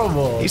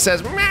adorable. He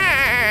says,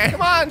 meh.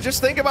 Come on, just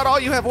think about all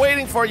you have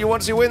waiting for you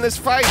once you win this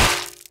fight.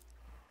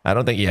 I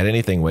don't think he had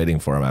anything waiting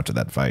for him after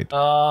that fight.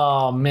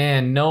 Oh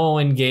man, no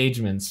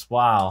engagements.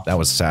 Wow. That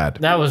was sad.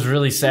 That was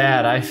really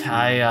sad.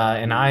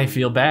 I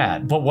feel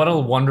bad. But what a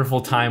wonderful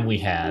time we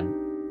had.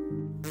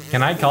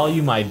 Can I call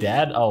you my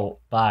dad? Oh,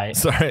 bye.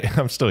 Sorry,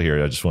 I'm still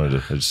here. I just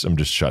wanted to. I'm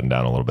just shutting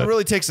down a little bit. It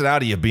really takes it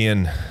out of you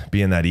being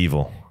that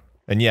evil.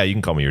 And yeah, you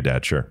can call me your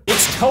dad, sure.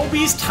 It's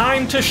Toby's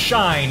time to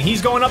shine.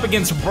 He's going up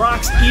against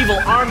Brock's evil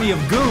army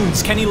of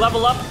goons. Can he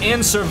level up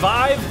and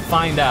survive?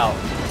 Find out.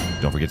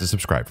 Don't forget to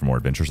subscribe for more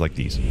adventures like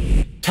these.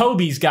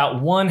 Toby's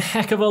got one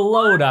heck of a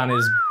load on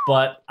his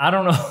butt. I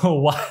don't know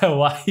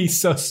why he's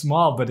so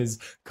small, but his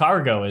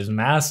cargo is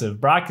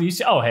massive. Brock, do you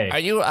see? Oh, hey. Are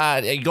you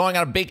going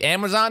on a big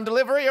Amazon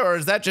delivery, or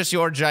is that just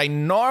your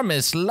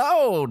ginormous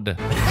load?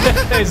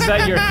 Is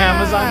that your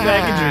Amazon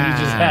package, or are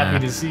you just happy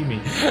to see me?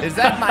 Is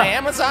that my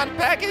Amazon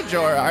package,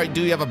 or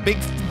do you have a big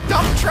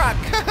dump truck?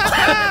 Is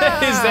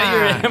that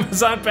your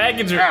Amazon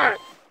package? Or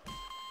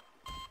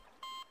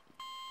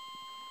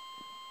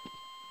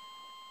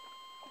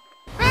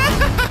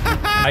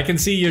I can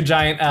see your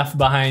giant F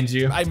behind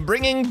you. I'm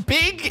bringing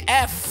Big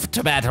F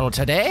to battle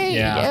today.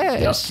 Yeah.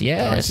 Yes,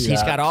 yes.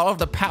 He's got all of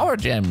the power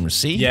gems,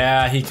 see?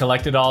 Yeah, he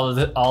collected all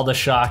the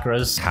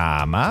chakras.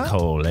 Comma,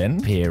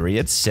 colon,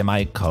 period,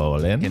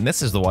 semicolon. And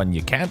this is the one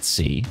you can't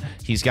see.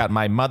 He's got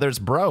my mother's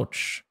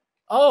brooch.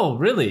 Oh,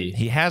 really?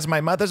 He has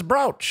my mother's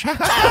brooch.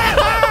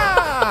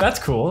 That's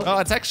cool. Oh,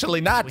 it's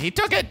actually not. He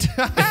took it. He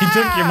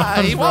took your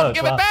mom's He won't roast,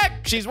 give wow. it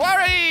back. She's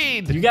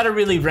worried. You gotta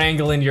really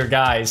wrangle in your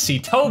guys. See,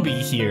 Toby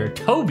here,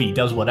 Toby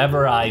does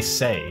whatever I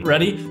say.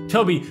 Ready?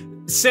 Toby,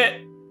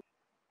 sit.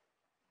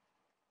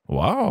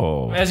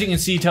 Wow. As you can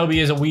see, Toby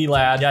is a wee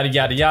lad. Yada,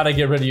 yada, yada.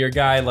 Get rid of your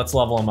guy. Let's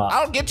level him up.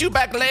 I'll get you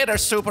back later,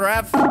 Super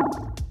F.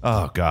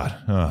 Oh God.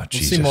 Oh We'll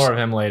Jesus. see more of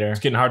him later. It's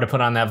getting hard to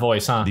put on that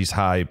voice, huh? These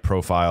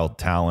high-profile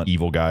talent,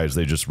 evil guys,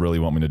 they just really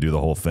want me to do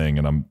the whole thing,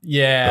 and I'm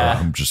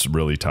just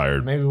really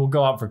tired. Maybe we'll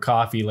go out for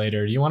coffee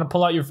later. Do you want to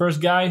pull out your first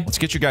guy? Let's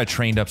get your guy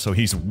trained up so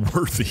he's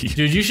worthy.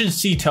 Dude, you should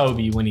see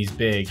Toby when he's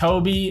big.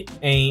 Toby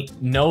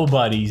ain't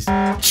nobody's.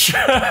 Hell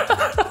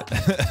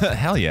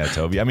yeah,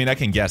 Toby. I mean, I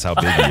can guess how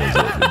big he is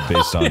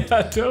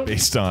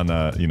based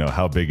on you know,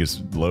 how big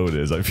his load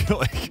is. I feel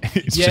like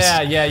it's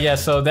yeah.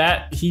 So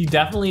that he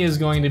definitely is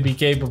going to be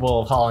capable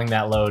of hauling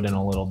that load in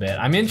a little bit.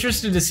 I'm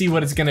interested to see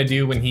what it's gonna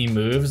do when he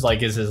moves.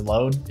 Like, is his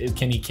load,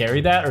 can he carry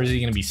that, or is he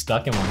gonna be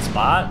stuck in one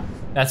spot?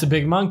 That's a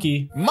big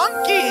monkey.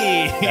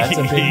 Monkey! That's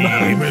a big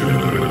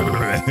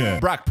monkey.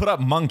 Brock, put up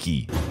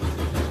monkey.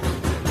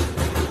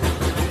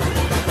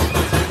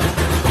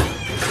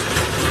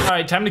 All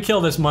right, time to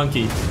kill this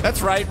monkey.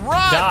 That's right,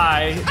 run!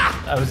 Die.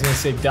 I was gonna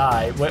say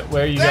die.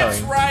 Where are you That's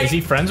going? right. Is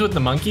he friends with the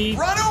monkey?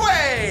 Run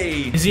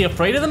away! Is he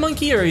afraid of the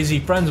monkey or is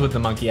he friends with the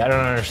monkey? I don't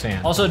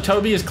understand. Also,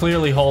 Toby is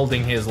clearly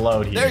holding his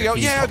load here. There you go.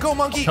 He's Yeah, go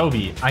monkey.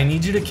 Toby, I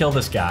need you to kill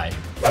this guy.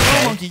 Go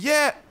monkey,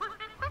 yeah.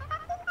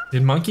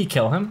 Did monkey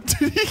kill him?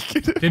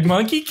 Did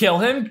monkey kill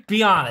him?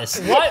 Be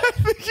honest. What? I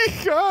think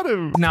he got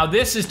him. Now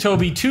this is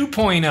Toby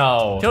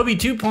 2.0. Toby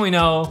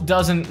 2.0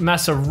 doesn't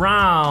mess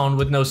around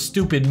with no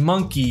stupid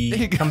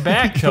monkey. Come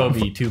back,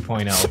 Toby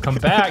 2.0. Come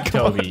back,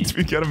 Toby.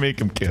 We gotta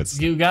make him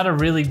kiss. You gotta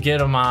really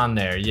get him on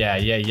there. Yeah.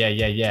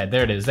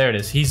 There it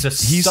is.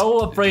 He's so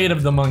afraid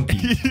of the monkey.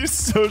 He's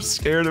so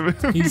scared of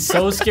him. He's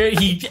so scared.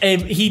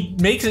 He'll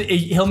make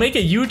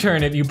a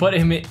U-turn if you put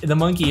the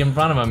monkey in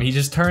front of him. He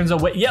just turns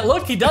away. Yeah,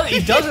 look, he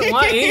doesn't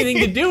want anything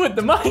to do with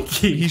the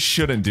monkey. He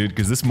shouldn't, dude,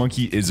 because this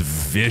monkey is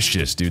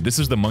vicious, dude. This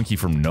is the monkey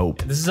from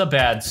Nope. This is a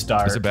bad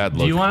start. It's a bad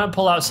look. Do you want to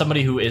pull out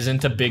somebody who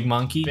isn't a big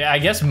monkey? I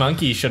guess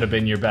monkey should have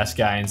been your best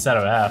guy instead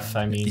of F.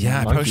 I mean,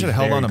 Yeah, I probably should have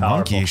held on to powerful.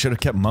 monkey. I should have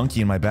kept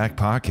monkey in my back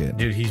pocket.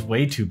 Dude, he's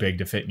way too big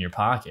to fit in your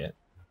pocket.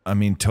 I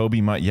mean,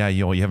 Toby might. Yeah,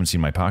 you haven't seen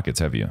my pockets,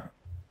 have you?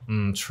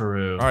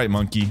 True. All right,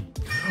 monkey.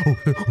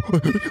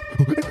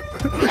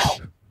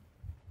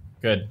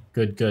 Good.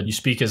 You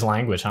speak his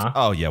language, huh?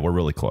 Oh yeah, we're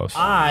really close.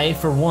 I,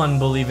 for one,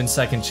 believe in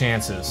second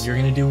chances. You're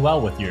gonna do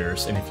well with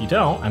yours, and if you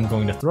don't, I'm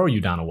going to throw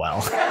you down a well.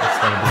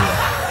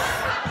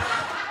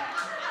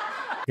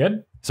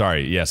 Good?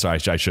 Sorry, yeah, sorry,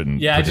 I shouldn't.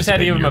 Yeah, I just had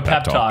to give him a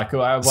pep talk.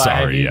 Why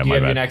Sorry, do you have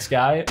your next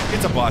guy?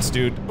 It's a bus,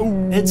 dude.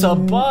 Ooh. It's a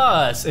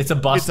bus. It's a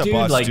bus, It's a dude.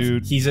 bus, Like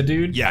dude. he's a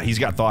dude. Yeah, he's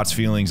got thoughts,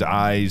 feelings,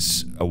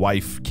 eyes, a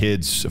wife,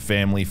 kids, a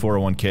family,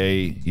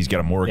 401k. He's got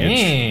a mortgage.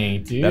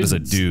 Dang, dude. That is a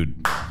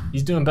dude.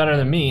 He's doing better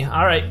than me.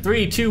 All right,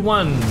 3, 2,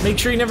 1. Make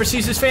sure he never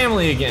sees his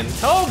family again.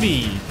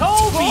 Toby.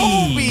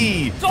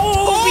 Toby!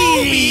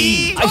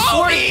 I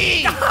swear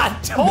to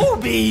God,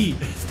 Toby!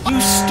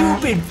 You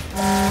stupid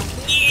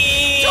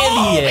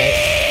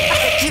idiot!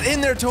 Get in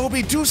there,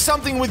 Toby. Do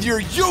something with your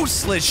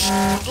useless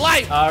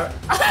life.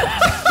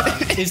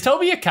 Is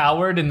Toby a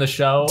coward in the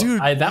show?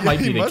 Dude, that might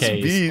be he the must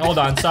case. be. Hold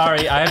on,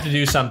 sorry, I have to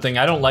do something.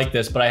 I don't like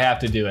this, but I have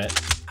to do it.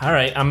 All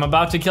right, I'm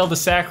about to kill the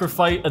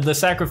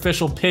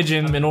sacrificial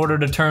pigeon in order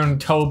to turn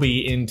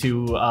Toby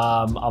into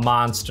a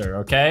monster.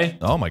 Okay?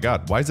 Oh my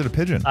God, why is it a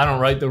pigeon? I don't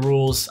write the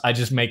rules. I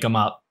just make them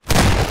up.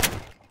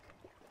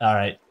 All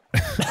right.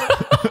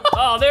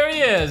 Oh, there he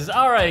is.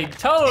 All right,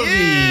 Toby.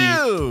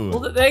 Ew.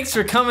 Well, thanks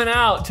for coming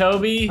out,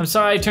 Toby. I'm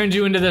sorry I turned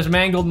you into this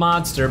mangled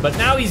monster, but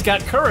now he's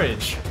got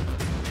courage.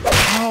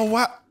 Oh,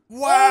 wow.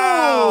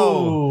 Wow.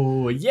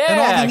 Oh, yeah, And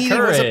all he needed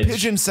courage. was a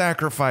pigeon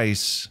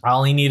sacrifice.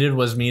 All he needed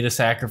was me to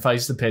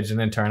sacrifice the pigeon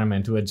and turn him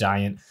into a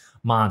giant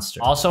monster.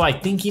 Also, I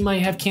think he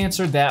might have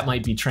cancer. That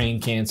might be train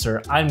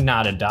cancer. I'm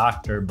not a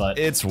doctor, but...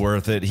 It's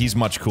worth it. He's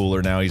much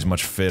cooler now. He's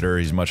much fitter.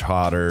 He's much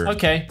hotter.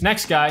 Okay,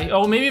 next guy.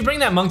 Oh, maybe bring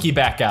that monkey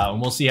back out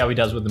and we'll see how he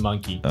does with the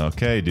monkey.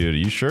 Okay, dude. Are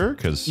you sure?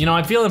 Because... You know,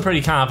 I'm feeling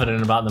pretty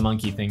confident about the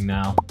monkey thing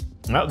now.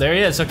 Oh, there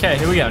he is. Okay,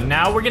 here we go.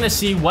 Now we're gonna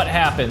see what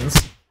happens.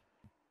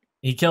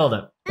 He killed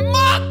him.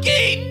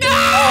 Monkey, no!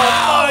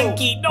 Oh,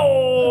 monkey, no!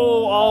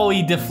 Oh,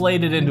 he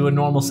deflated into a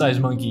normal-sized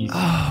monkey.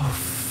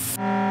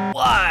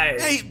 Why?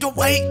 Hey,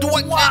 wait,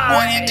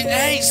 Why?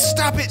 Hey,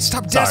 stop it.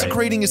 Stop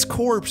desecrating his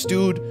corpse,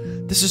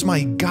 dude. This is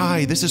my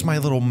guy. This is my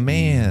little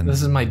man.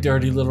 This is my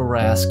dirty little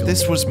rascal.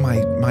 This was my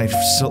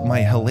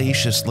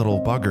hellacious little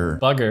bugger.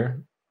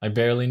 Bugger. I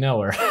barely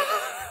know her.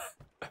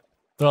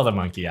 Throw the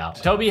monkey out.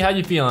 Toby, how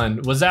you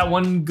feeling? Was that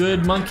one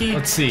good monkey?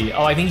 Let's see.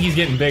 Oh, I think he's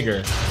getting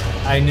bigger.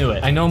 I knew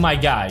it. I know my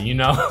guy, you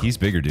know? He's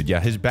bigger, dude. Yeah,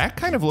 his back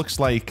kind of looks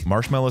like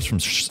marshmallows from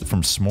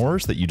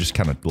s'mores that you just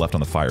kind of left on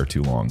the fire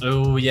too long.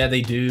 Oh, yeah,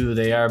 they do.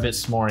 They are a bit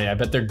s'morey. I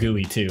bet they're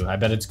gooey, too. I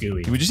bet it's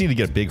gooey. We just need to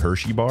get a big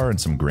Hershey bar and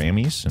some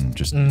Grammys and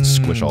just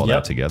squish all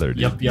that together,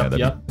 dude.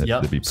 Yep.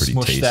 That'd be pretty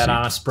Smush tasty. that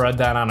on spread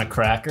that on a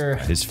cracker.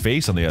 His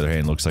face, on the other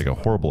hand, looks like a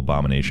horrible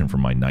abomination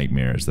from my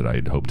nightmares that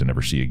I'd hope to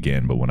never see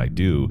again. But when I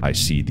do, I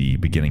see the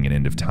beginning and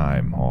end of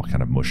time all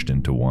kind of mushed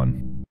into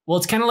one. Well,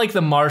 it's kind of like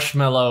the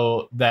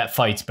marshmallow that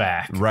fights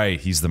back.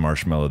 Right, he's the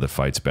marshmallow that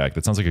fights back.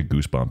 That sounds like a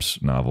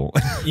Goosebumps novel.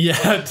 Yeah,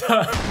 it does.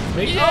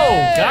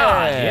 Oh,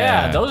 God.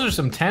 Yeah, those are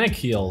some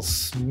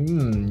tentacles.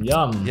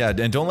 Yum. Yeah,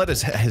 and don't let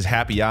his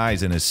happy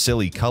eyes and his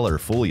silly color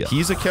fool you.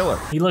 He's a killer.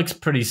 He looks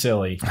pretty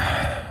silly.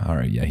 All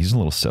right, yeah, he's a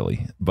little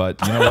silly.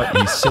 But you know what?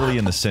 He's silly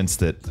in the sense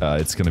that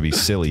it's going to be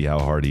silly how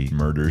hard he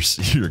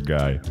murders your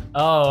guy.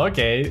 Oh,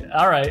 okay.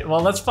 All right. Well,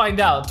 let's find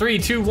out. 3,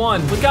 2,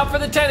 1. Look out for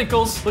the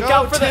tentacles. Look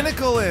out for the...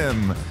 tentacle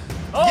him.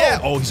 Oh. Yeah.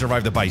 Oh, he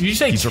survived the bite. Did you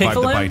say he survived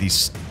the him?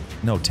 bite.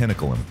 No,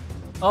 tentacle him.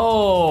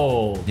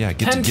 Oh. Yeah,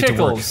 get to work.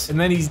 Tentacles. And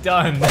then he's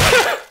done.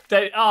 He's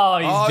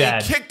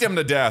dead. He kicked him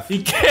to death.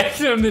 He kicked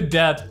him to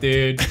death,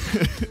 dude.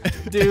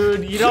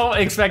 Dude, you don't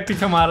expect to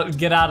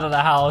get out of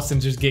the house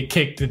and just get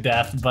kicked to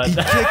death, but he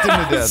kicked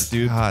him to death,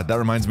 dude. God, that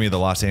reminds me of the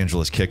Los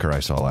Angeles Kicker I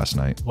saw last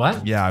night.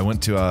 What? Yeah, I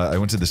went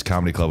to this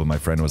comedy club with my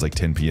friend. It was like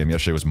 10 p.m.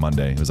 Yesterday was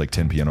Monday. It was like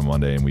 10 p.m. on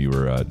Monday, and we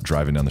were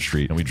driving down the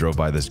street, and we drove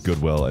by this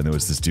Goodwill, and there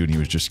was this dude, and he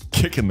was just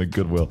kicking the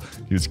Goodwill.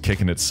 He was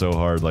kicking it so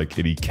hard, like,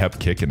 and he kept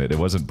kicking it. It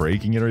wasn't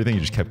breaking it or anything. He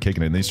just kept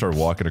kicking it, and then he started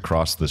walking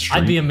across the street.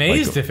 I'd be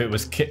amazed if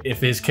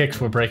his kicks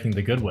were breaking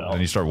the Goodwill.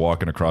 And he started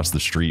walking across the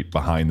street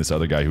behind this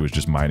other guy who was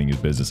just minding his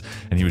business,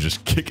 and he was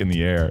just kicking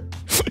the air.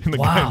 And the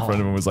guy in front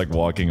of him was like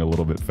walking a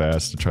little bit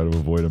fast to try to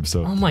avoid him.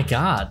 So, oh my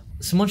God,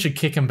 someone should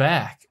kick him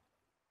back.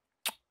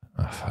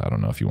 I don't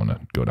know if you want to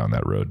go down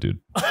that road, dude.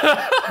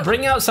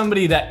 Bring out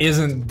somebody that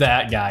isn't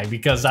that guy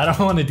because I don't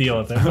want to deal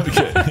with him.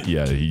 Okay.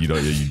 Yeah, you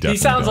definitely He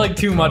sounds like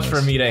too much for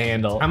promise. me to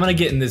handle. I'm gonna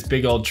get in this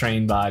big old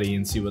train body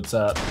and see what's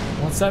up.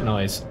 What's that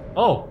noise?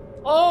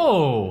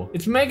 Oh,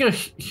 it's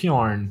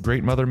Megahorn.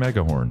 Great Mother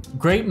Megahorn.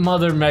 Great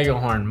Mother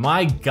Megahorn.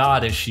 My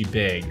God, is she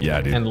big? Yeah,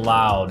 dude. And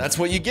loud. That's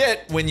what you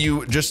get when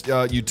you just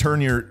you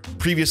turn your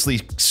previously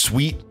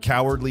sweet,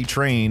 cowardly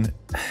train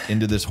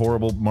into this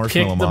horrible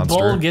marshmallow Kick the monster.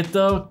 bull, get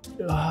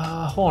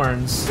the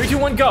horns. 3, 2,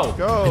 1, go.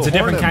 Go, It's a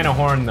different horn him. kind of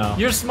horn, though.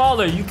 You're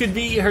smaller. You could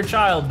be her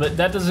child, but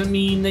that doesn't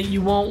mean that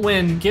you won't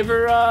win. Give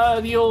her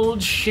the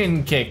old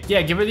shin kick.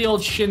 Yeah, give her the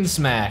old shin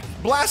smack.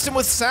 Blast him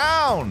with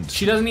sound.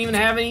 She doesn't even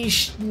have any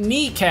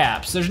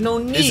kneecaps. There's no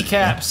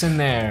kneecaps in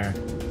there.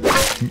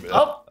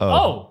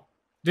 Oh.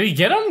 Did he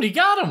get him? He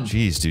got him.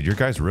 Jeez, dude, your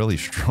guy's really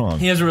strong.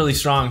 He is really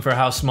strong for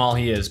how small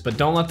he is, but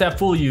don't let that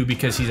fool you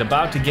because he's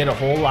about to get a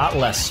whole lot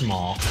less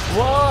small.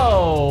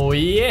 Whoa,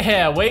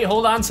 yeah, wait,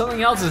 hold on,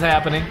 something else is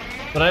happening,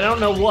 but I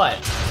don't know what.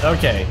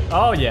 Okay,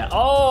 oh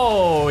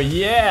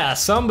yeah,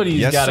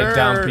 somebody's got a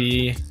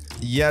dumpy.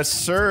 Yes,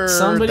 sir.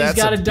 Somebody's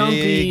got a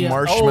dumpy. Big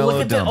marshmallow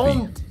look at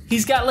dumpy. that.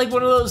 He's got like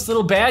one of those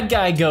little bad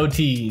guy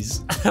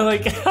goatees.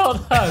 Like, hold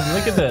on,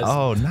 look at this.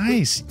 Oh,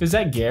 nice. Is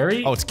that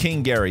Gary? Oh, it's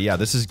King Gary. Yeah,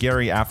 this is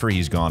Gary after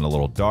he's gone a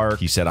little dark.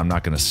 He said, I'm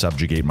not going to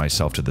subjugate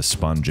myself to the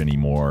sponge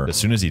anymore. As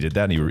soon as he did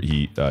that, and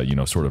he you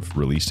know, sort of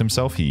released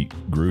himself, he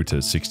grew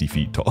to 60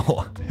 feet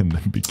tall and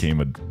then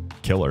became a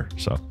killer,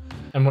 so.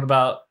 And what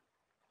about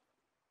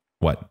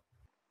What?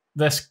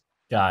 this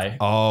guy?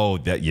 Oh,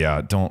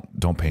 yeah,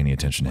 don't pay any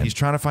attention to him. He's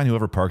trying to find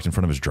whoever parked in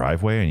front of his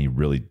driveway, and he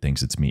really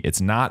thinks it's me.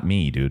 It's not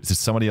me, dude. It's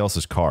just somebody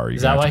else's car.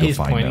 Is that why he's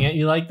pointing at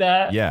you like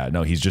that? Yeah,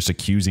 no, he's just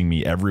accusing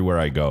me everywhere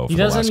I go. He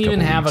doesn't even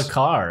have a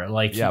car.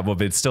 Like, yeah, well,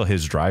 but it's still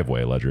his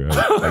driveway, Ledger.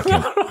 I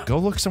can't, go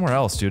look somewhere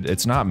else, dude.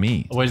 It's not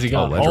me. Where's he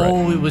going? Ledger,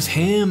 Oh, it was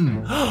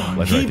him.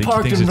 Ledger, He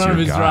parked in front of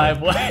his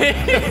driveway.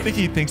 I think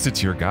he thinks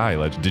it's your guy.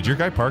 Ledger. Did your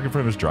guy park in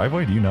front of his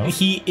driveway? Do you know?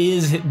 He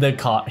is the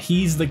car.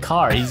 He's the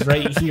car. He's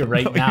right here,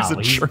 right No, now. he's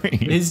a train.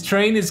 His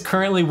train is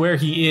currently where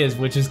he is,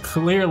 which is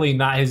clearly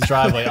not his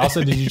driveway.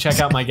 Also, did you check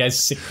out my guy's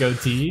sick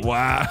goatee?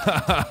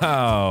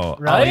 Wow.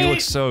 Right? Oh, he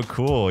looks so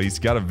cool. He's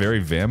got a very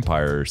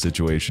vampire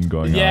situation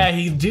going on. Yeah,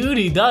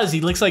 he does. He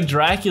looks like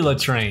Dracula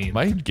train.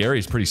 My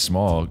Gary's pretty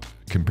small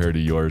compared to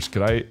yours.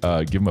 Could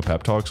I give him a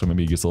pep talk so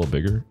maybe he gets a little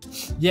bigger?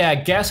 Yeah,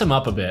 gas him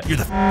up a bit. You're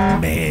the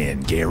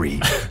man, Gary.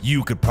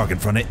 You could park in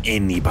front of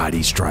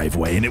anybody's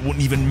driveway and it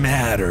wouldn't even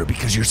matter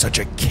because you're such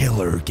a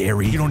killer,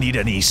 Gary. You don't need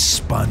any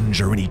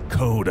sponge or any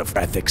code of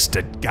ethics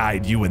to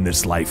guide you in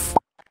this life.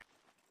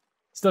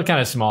 Still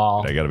kind of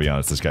small. I gotta be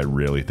honest, this guy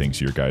really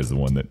thinks your guy's the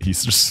one that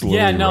he's just slowly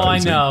Yeah, no,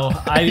 rising. I know.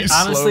 He's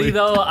Honestly, slowly-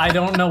 though, I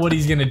don't know what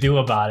he's gonna do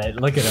about it.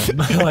 Look at him.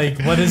 Like,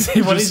 what is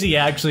he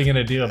actually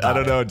gonna do about it? I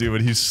don't know, dude, but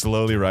he's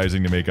slowly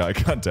rising to make eye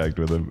contact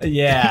with him.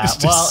 Yeah, He's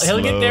just well,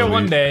 he'll get there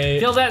one slowly- day.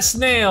 Kill that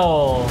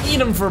snail. Eat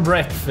him for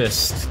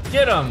breakfast.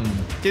 Get him.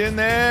 Get in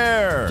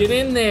there! Get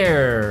in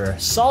there.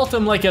 Salt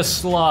him like a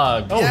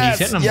slug. Oh, Yes,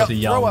 he's hitting him yep, with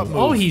a throw yellow. up move.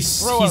 Oh, he's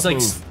Throw up like,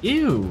 move.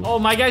 ew. Oh,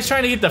 my guy's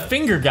trying to get the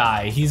finger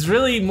guy. He's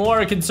really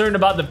more concerned about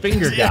about the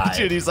finger guy. Yeah,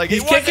 dude, he's like,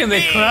 he's kicking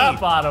the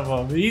crap out of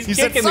him. He's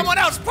kicking. Someone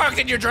else parked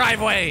in your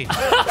driveway.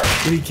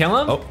 Did he kill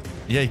him? Oh.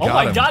 Yeah, he got him. Oh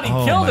my God, he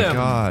killed him. Oh my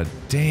God,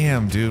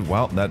 damn, dude.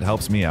 Well, that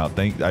helps me out.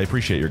 I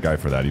appreciate your guy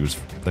for that.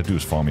 That dude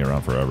was following me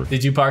around forever.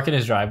 Did you park in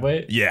his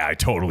driveway? Yeah, I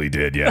totally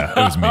did. Yeah, it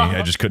was me.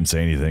 I just couldn't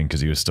say anything because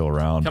he was still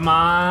around. Come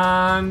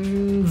on,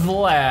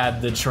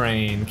 Vlad the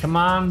train. Come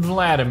on,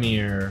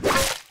 Vladimir.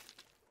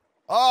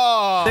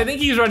 Oh! I think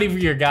he's ready for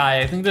your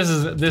guy. I think this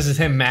is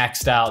him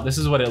maxed out. This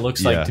is what it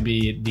looks like to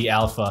be the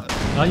alpha.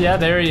 Oh yeah,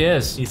 there he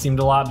is. He seemed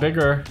a lot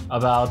bigger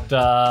about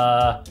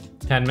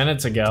 10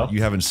 minutes ago.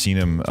 You haven't seen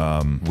him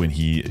when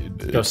he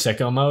go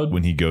sicko mode?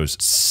 When he goes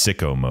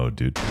sicko mode,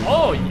 dude.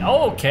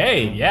 Oh,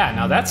 okay. Yeah,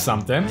 now that's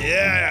something.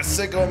 Yeah,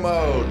 sicko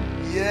mode.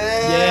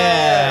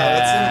 Yeah.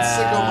 That's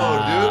in sicko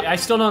mode, dude. I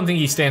still don't think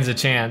he stands a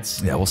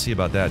chance. Yeah, we'll see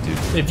about that, dude.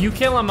 If you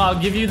kill him,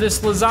 I'll give you this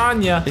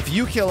lasagna. If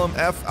you kill him,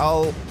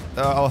 I'll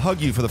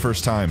hug you for the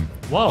first time.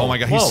 Whoa. Oh my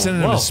God, he's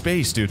sending him to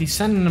space, dude. He's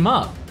sending him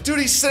up. Dude,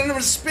 he's sending him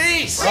to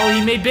space. Oh,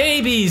 he made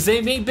babies.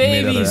 They make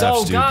babies. Fs,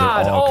 oh dude.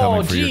 God. They're all coming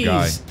Oh for your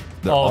guy. jeez.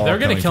 They're They're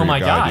gonna kill my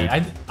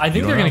guy. I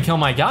think they're gonna kill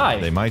my guy.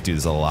 They might do.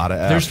 There's a lot of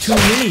Fs. There's too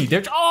many.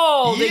 They got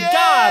him. He's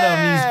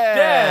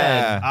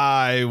dead.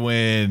 I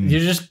win.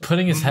 You're just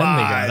putting his head in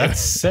the ground. That's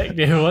sick,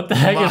 dude. What the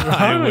heck is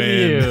wrong with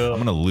you? I'm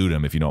gonna loot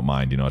him if you don't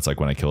mind. You know, it's like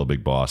when I kill a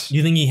big boss.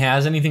 You think he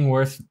has anything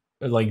worth,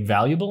 like,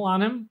 valuable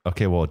on him?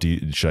 Okay, well,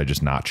 should I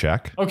just not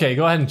check? Okay,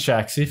 go ahead and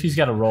check. See if he's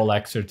got a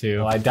Rolex or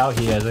two. I doubt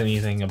he has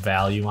anything of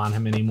value on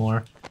him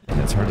anymore.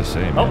 It's hard to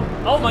say,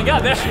 man. Oh my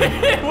God!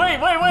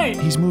 Wait!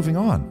 He's moving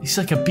on. He's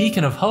like a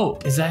beacon of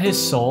hope. Is that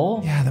his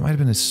soul? Yeah, that might have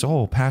been his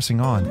soul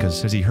passing on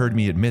because he heard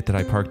me admit that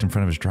I parked in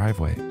front of his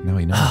driveway. Now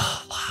he knows.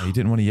 He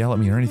didn't want to yell at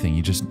me or anything.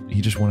 He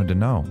just wanted to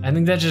know. I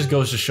think that just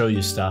goes to show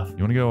you stuff. You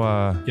want to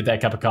go? Get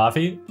that cup of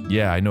coffee?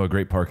 Yeah, I know a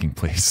great parking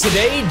place.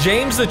 Today,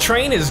 James the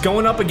Train is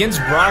going up against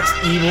Brock's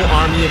evil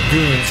army of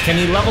goons. Can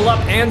he level up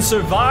and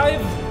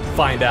survive?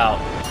 Find out.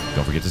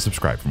 Don't forget to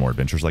subscribe for more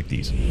adventures like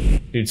these.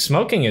 Dude,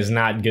 smoking is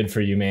not good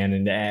for you, man,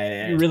 and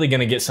you're really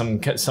gonna get some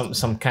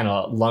kind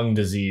of lung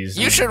disease.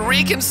 You should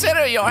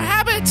reconsider your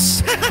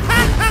habits.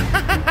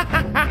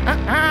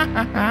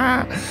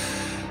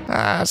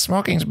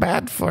 Smoking's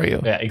bad for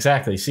you. Yeah,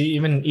 exactly. See,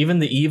 even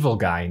the evil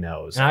guy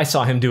knows. And I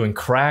saw him doing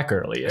crack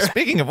earlier.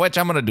 Speaking of which,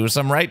 I'm gonna do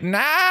some right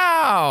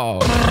now.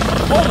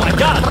 Oh my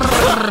God!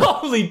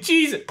 Holy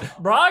Jesus,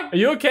 Brock, are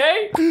you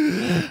okay?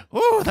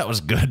 Ooh, that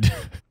was good.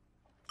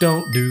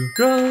 Don't do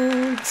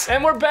drugs.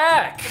 And we're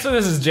back. So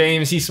this is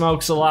James. He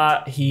smokes a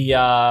lot. He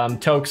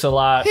tokes a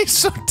lot. He's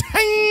so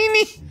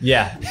tiny.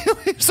 Yeah.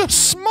 He's so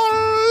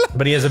small.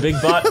 But he has a big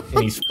butt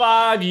and he's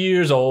 5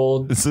 years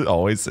old. This is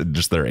always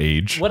just their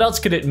age. What else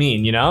could it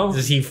mean, you know?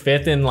 Is he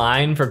 5th in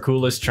line for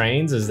coolest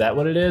trains? Is that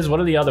what it is? What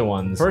are the other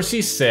ones?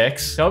 Percy's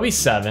 6. Toby's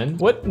 7.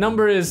 What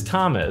number is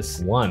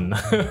Thomas? 1.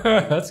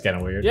 That's kind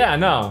of weird. Yeah,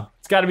 no.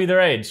 It's got to be their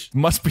age.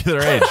 Must be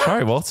their age. All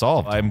right, well, it's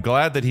solved. I'm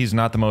glad that he's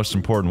not the most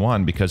important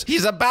one because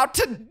he's about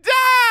to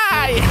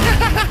die.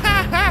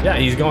 Yeah,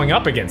 he's going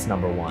up against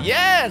number 1.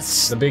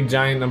 Yes. The big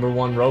giant number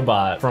 1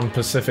 robot from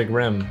Pacific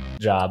Rim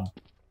job.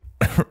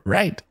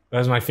 Right. That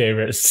was my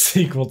favorite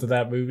sequel to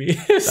that movie.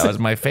 That was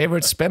my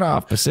favorite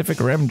spinoff, Pacific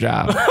Rim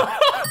Job.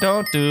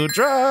 Don't do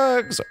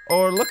drugs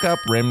or look up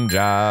Rim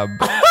Job.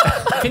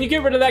 Can you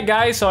get rid of that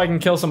guy so I can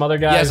kill some other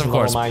guys? Yes, of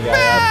course. My guy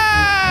up?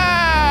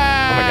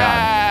 Oh my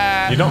God.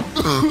 You don't.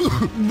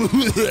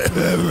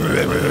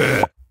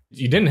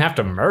 You didn't have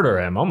to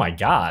murder him. Oh my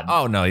God.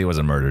 Oh no, he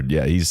wasn't murdered.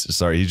 Yeah, he's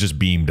just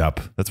beamed up.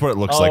 That's what it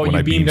looks like when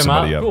I beam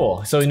somebody up.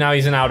 Cool. So now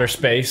he's in outer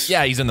space.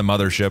 Yeah, he's in the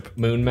mothership.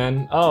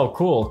 Moonmen. Oh,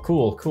 cool.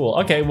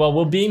 Okay, well,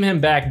 we'll beam him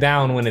back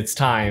down when it's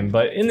time.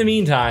 But in the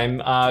meantime,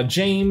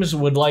 James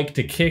would like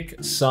to kick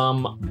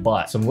some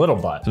butt. Some little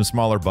butt. Some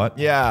smaller butt.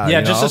 Yeah.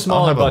 Yeah, just a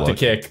smaller butt to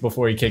kick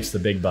before he kicks the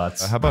big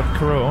butts. How about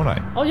Kuro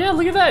Onai? Oh yeah,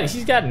 look at that.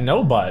 He's got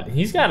no butt.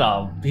 He's got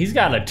a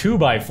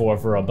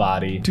 2x4 for a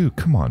body. Dude,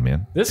 come on,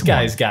 man. This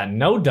guy's got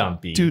no dumpy.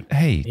 Dude,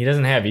 hey. He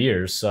doesn't have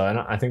ears,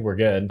 so I think we're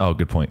good. Oh,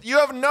 good point. You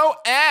have no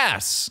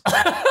ass.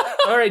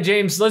 All right,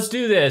 James, let's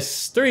do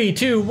this. 3,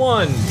 2,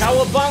 1.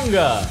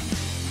 Cowabunga.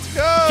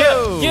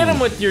 Go. Get him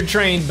with your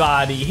train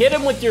body. Hit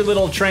him with your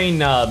little train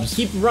nubs.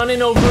 Keep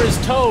running over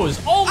his toes.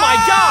 Oh my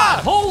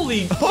God!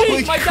 Holy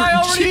my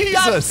guy already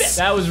got it.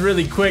 That was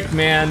really quick,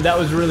 man. That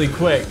was really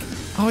quick.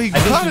 Oh, he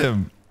got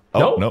him.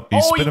 Oh, no,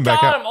 he's spinning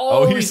back up.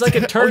 Oh, he's like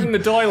a turd in the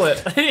toilet.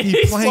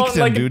 He planked him,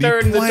 like dude. a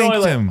turd in the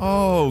toilet. Him.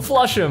 Oh,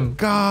 flush him.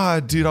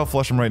 God, dude, I'll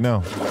flush him right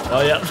now.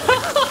 Oh yeah.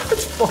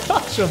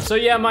 Flush him. So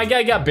yeah, my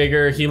guy got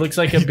bigger. He looks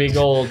like a big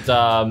old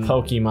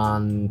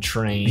Pokemon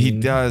train. He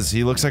does.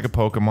 He looks like a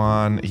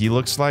Pokemon. He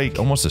looks like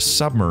almost a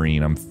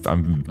submarine.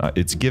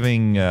 It's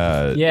giving.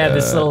 Yeah,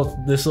 this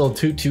little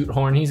toot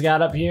horn he's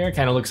got up here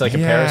kind of looks like a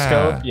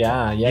periscope.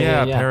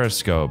 Yeah.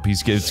 Periscope.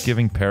 It's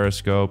giving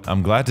periscope.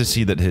 I'm glad to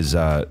see that his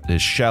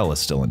shell is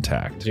still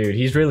intact. Dude,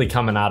 he's really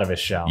coming out of his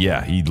shell.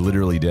 Yeah, he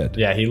literally did.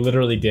 Yeah, he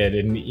literally did.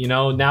 And you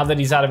know, now that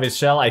he's out of his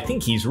shell, I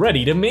think he's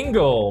ready to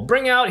mingle.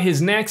 Bring out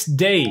his next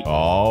date. right.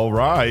 All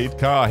right.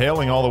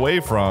 Hailing all the way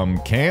from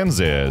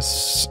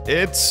Kansas,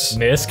 it's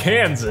Miss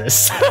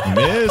Kansas.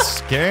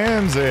 Miss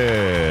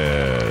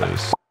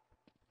Kansas.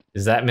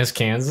 Is that Miss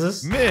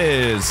Kansas?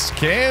 Miss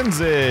Kansas.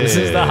 This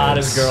is the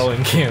hottest girl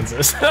in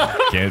Kansas.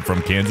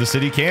 From Kansas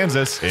City,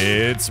 Kansas.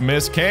 It's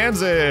Miss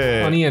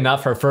Kansas. Funny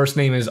enough, her first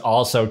name is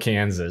also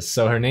Kansas.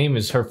 So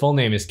her full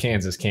name is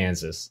Kansas,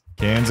 Kansas.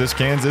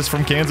 Kansas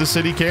from Kansas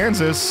City,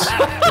 Kansas.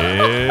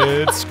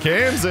 It's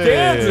Kansas.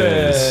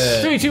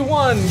 Kansas. 3, 2,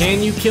 1.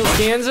 Can you kill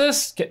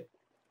Kansas?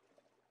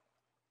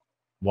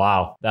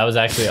 Wow, that was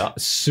actually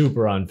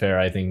super unfair,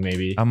 I think,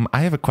 maybe.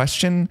 I have a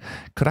question.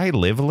 Could I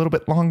live a little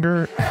bit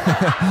longer?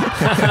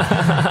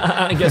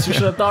 I guess you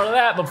should have thought of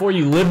that before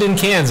you lived in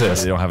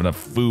Kansas. They don't have enough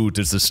food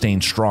to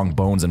sustain strong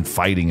bones and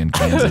fighting in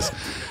Kansas.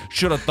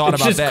 Should have thought about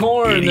that. It's just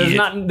corn.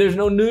 Idiot. There's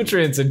no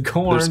nutrients in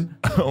corn.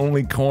 There's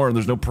only corn.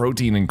 There's no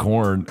protein in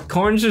corn.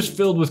 Corn's just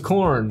filled with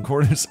corn.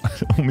 Corn is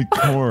only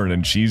corn,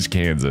 and she's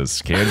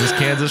Kansas.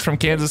 Kansas from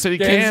Kansas City,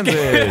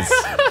 Kansas.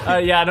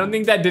 Yeah, I don't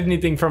think that did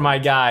anything for my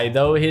guy,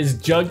 though. His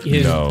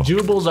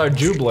jubles are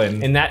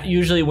jubilant, and that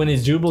usually when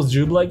his jubles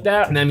jubile like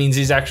that means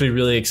he's actually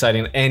really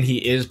exciting, and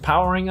he is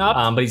powering up,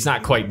 but he's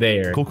not quite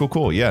there.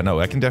 Cool. Yeah, no,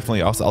 I can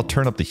definitely. I'll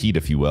turn up the heat,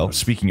 if you will.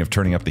 Speaking of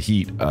turning up the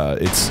heat,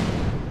 it's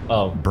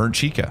burnt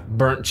chica.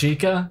 Burnt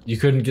chica? You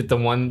couldn't get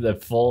the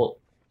full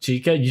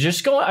chica?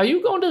 Are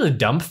you going to the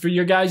dump for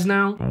your guys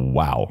now?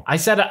 Wow. I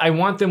said I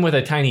want them with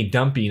a tiny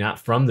dumpy, not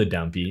from the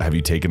dumpy. Have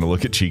you taken a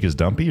look at Chica's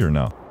dumpy or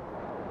no?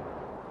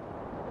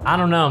 I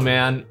don't know,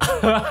 man.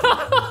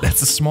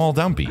 That's a small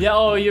dumpy. Yeah,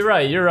 oh, you're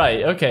right.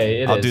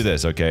 Okay, I'll do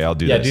this, okay? I'll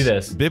do this. Yeah, do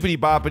this. Bippity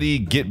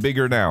boppity, get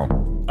bigger now.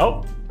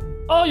 Oh,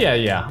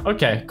 yeah.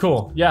 Okay,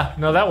 cool. Yeah,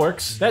 no, that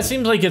works. That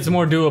seems like it's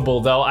more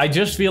doable, though. I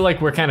just feel like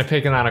we're kind of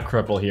picking on a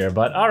cripple here,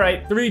 but all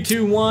right. 3,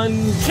 2, 1,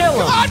 kill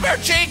him. Come on,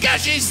 Chica,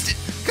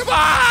 come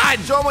on!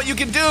 Show him what you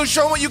can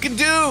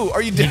do,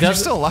 Are you dead? You're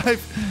still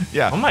alive?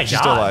 Yeah. Oh my she's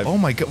God. Still alive. Oh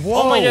my God.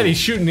 Whoa. Oh my God, he's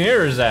shooting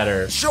arrows at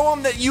her. Show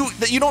him that you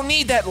don't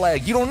need that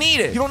leg. You don't need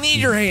it. You don't need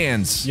your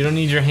hands. You don't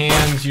need your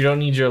hands. You don't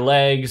need your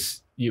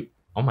legs.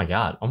 Oh my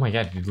God.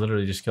 You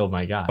literally just killed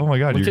my guy. Oh my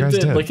God, your guy's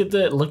dead.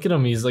 Look at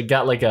him. He's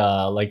got like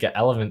an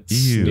elephant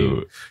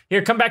snoot.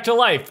 Here, come back to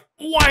life.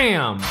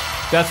 Wham!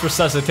 That's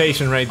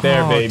resuscitation right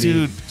there, baby.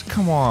 Dude,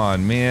 come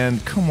on, man.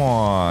 Come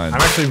on.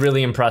 I'm actually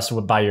really impressed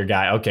by your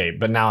guy. Okay,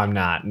 but now I'm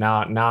not.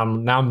 Now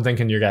I'm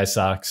thinking your guy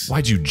sucks.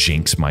 Why'd you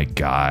jinx my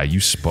guy? You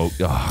spoke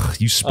that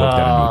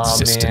into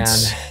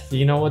existence. Man.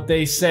 You know what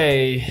they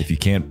say. If you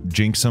can't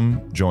jinx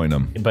him, join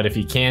him. But if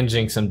you can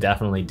jinx him,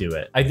 definitely do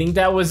it. I think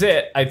that was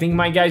it. I think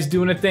my guy's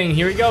doing a thing.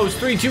 Here he goes.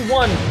 3, 2,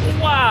 1.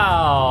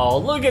 Wow!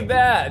 Look at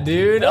that,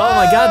 dude. Oh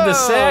my God, the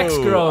sack's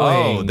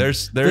growing. Oh,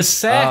 there's the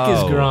sack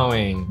is growing.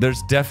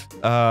 There's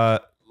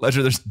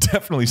Ledger, there's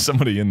definitely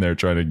somebody in there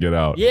trying to get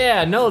out.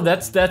 Yeah, no,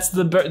 that's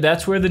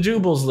where the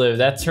Jubles live.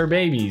 That's her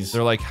babies.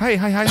 They're like,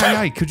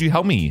 hi, could you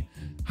help me?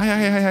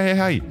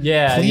 Hi.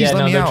 Yeah, Please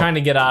let me they're out. trying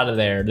to get out of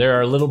there. There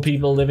are little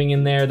people living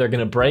in there. They're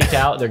gonna break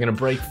out. They're gonna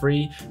break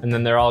free, and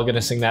then they're all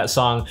gonna sing that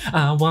song.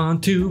 I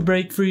want to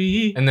break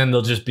free, and then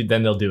they'll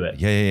do it.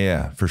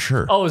 Yeah, for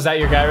sure. Oh, is that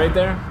your guy right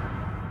there?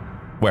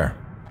 Where?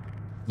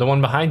 The one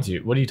behind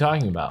you. What are you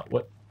talking about?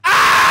 What?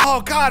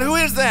 Oh God, who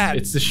is that?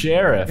 It's the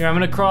sheriff. Here, I'm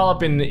gonna crawl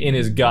up in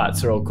his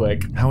guts real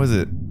quick. How is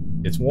it?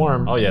 It's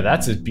warm. Oh yeah,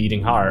 that's his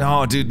beating heart.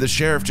 No, dude, the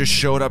sheriff just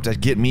showed up to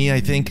get me, I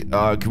think.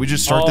 Can we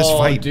just start this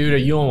fight? Oh, dude, are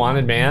you a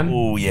wanted man?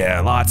 Oh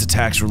yeah, lots of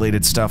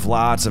tax-related stuff,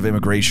 lots of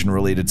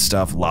immigration-related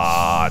stuff,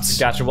 lots.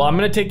 Gotcha. Well, I'm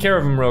gonna take care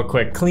of him real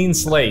quick. Clean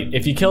slate.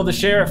 If you kill the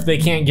sheriff, they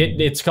can't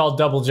get. It's called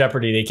double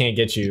jeopardy. They can't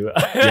get you.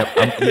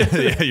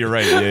 Yeah, you're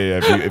right.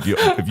 Yeah.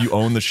 If you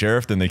own the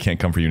sheriff, then they can't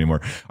come for you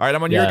anymore. All right,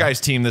 I'm on your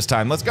guys' team this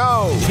time. Let's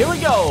go. Here we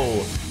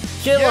go.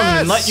 Kill him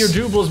and let your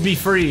Jubles be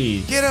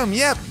free. Get him,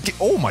 yep.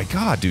 Oh my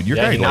God, dude, your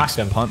guy likes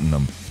punting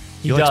them.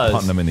 He likes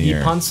punting them in the air.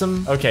 He punts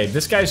them. Okay,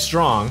 this guy's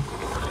strong,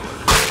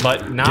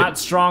 but not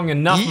strong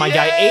enough. My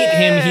guy ate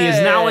him. He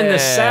is now in the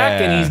sack,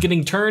 and he's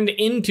getting turned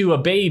into a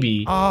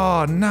baby.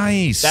 Oh,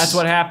 nice. That's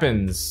what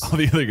happens. All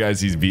the other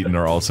guys he's beaten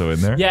are also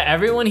in there. Yeah,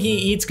 everyone he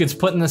eats gets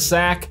put in the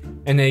sack,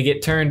 and they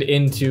get turned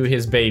into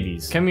his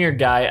babies. Come here,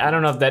 guy. I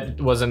don't know if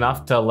that was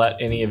enough to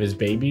let any of his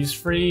babies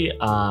free,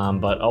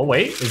 but oh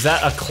wait, is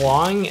that a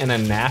clawing and a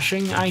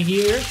gnashing I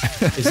hear?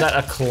 Is that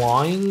a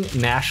clawing,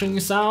 gnashing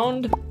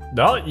sound?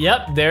 Oh,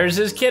 yep, there's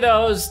his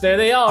kiddos. There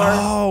they are.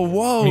 Oh,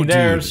 whoa,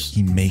 dude.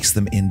 He makes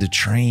them into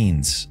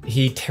trains.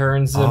 He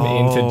turns them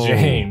into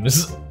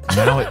James.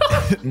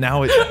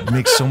 Now it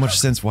makes so much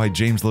sense why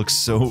James looks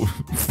so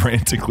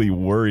frantically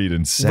worried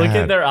and sad. Look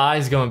at their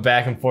eyes going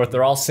back and forth.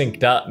 They're all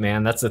synced up,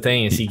 man. That's the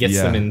thing, is he gets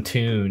them in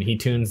tune. He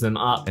tunes them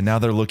up. And now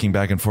they're looking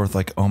back and forth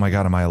like, oh my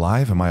God, am I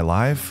alive? Am I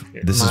alive?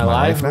 This is my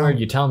life now?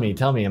 You tell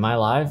me, am I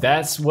alive?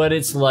 That's what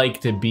it's like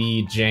to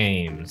be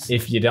James.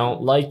 If you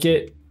don't like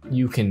it,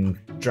 you can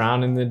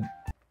drown in the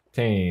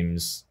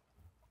Thames.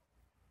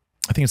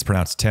 I think it's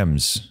pronounced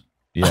Thames.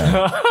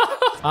 Yeah.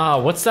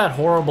 What's that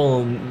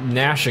horrible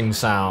gnashing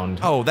sound?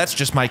 Oh, that's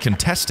just my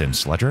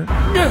contestants, Ledger.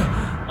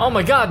 Oh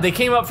my God, they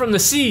came up from the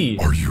sea.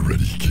 Are you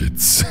ready,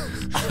 kids?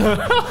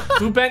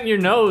 Who bent your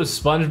nose,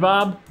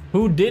 SpongeBob?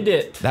 Who did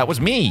it? That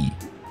was me.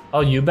 Oh,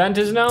 you bent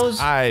his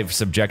nose? I've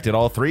subjected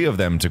all 3 of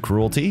them to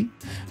cruelty.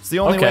 It's the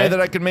only way that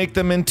I can make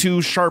them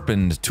into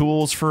sharpened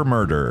tools for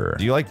murder.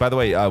 Do you like, by the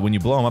way, when you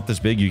blow them up this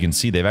big, you can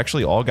see they've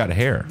actually all got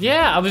hair.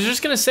 Yeah, I was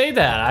just gonna say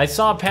that. I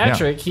saw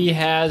Patrick, he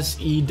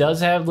does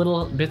have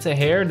little bits of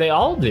hair. They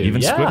all do,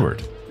 Even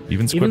Squidward.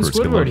 Even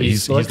Squidward,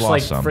 he looks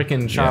like some.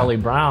 freaking Charlie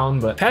Brown,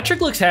 but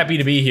Patrick looks happy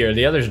to be here.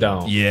 The others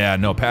don't. Yeah,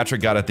 no,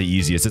 Patrick got it the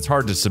easiest. It's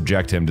hard to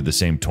subject him to the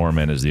same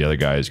torment as the other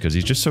guys because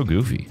he's just so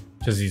goofy.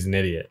 Because he's an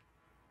idiot.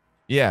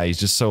 Yeah, he's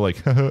just so like,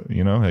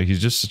 you know,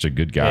 he's just such a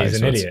good guy. Yeah,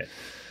 he's an idiot.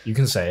 You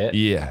can say it.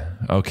 Yeah,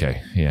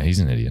 okay. Yeah, he's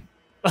an idiot.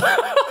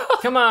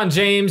 Come on,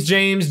 James,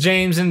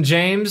 and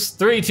James.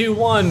 3, 2,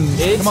 1.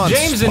 It's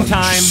James in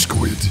time.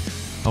 Squid.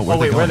 Oh,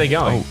 wait, where are they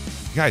going? Oh,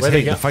 guys,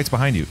 hey, the fight's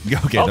behind you.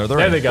 Okay, oh,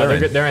 there they go.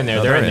 They're in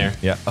there. They're in there.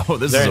 Yeah. Oh,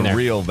 this is a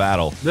real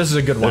battle. This is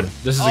a good one.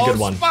 This is a good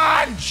one.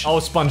 Sponge! Oh,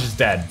 Sponge is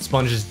dead.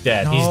 Sponge is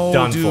dead. No, He's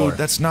done dude, for.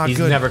 That's not He's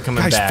good. He's never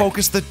coming guys, back. Guys,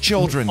 focus the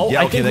children. Oh,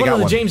 yeah, I okay, think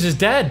one of the James is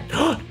dead.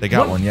 They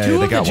got one. Yeah, Two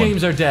they got of the one.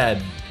 James are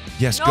dead.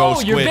 Yes, no, go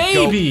Squid. Your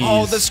babies.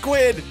 Go. Oh, the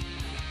Squid.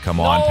 Come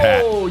on,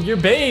 Pat. Oh, your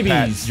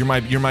babies.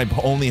 Pat, you're my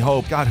only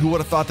hope. God, who would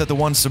have thought that the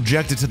one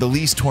subjected to the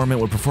least torment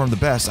would perform the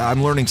best?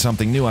 I'm learning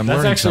something new.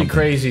 That's actually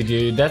crazy,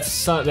 dude. That's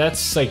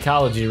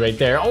psychology right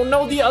there. Oh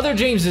no, the other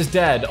James is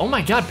dead. Oh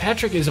my God,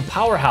 Patrick is a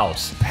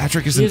powerhouse.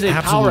 Patrick is an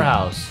absolute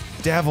powerhouse.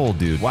 Devil,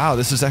 dude. Wow,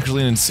 this is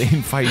actually an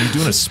insane fight. He's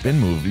doing a spin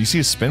move. You see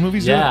a spin move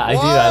he's doing? Yeah, I do.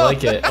 I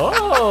like it.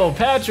 Oh,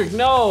 Patrick,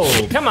 no.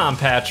 Come on,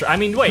 Patrick. I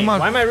mean, wait,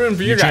 why am I rooting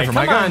for your guy? Come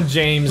on,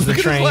 James the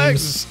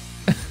Trains.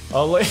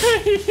 Oh, wait.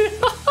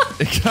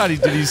 God,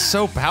 he's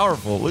so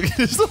powerful. Look at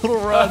his little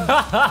run.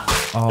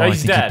 Oh,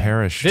 he's dead. He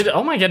perished.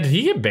 Oh my God, did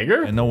he get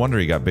bigger? And no wonder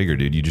he got bigger,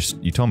 dude.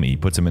 You told me he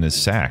puts him in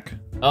his sack.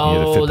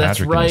 Oh,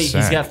 that's right.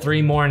 He's got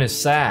 3 more in his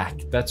sack.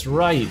 That's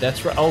right.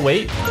 That's right. Oh,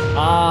 wait.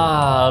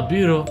 Ah,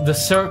 beautiful. The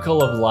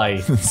circle of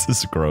life. This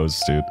is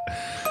gross, dude.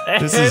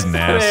 This is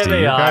nasty.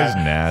 You guy's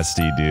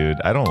nasty, dude.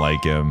 I don't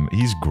like him.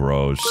 He's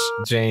gross.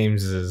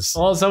 James is.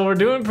 Well, so we're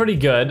doing pretty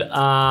good.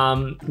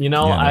 You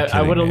know, yeah,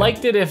 I would have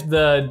liked it if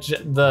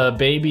the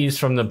babies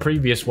from the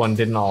previous one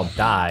didn't all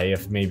die.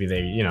 If maybe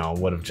they, you know,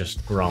 would have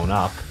just grown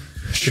up.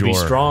 To be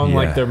strong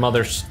like their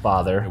mother's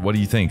father. What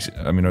do you think?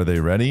 I mean, are they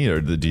ready,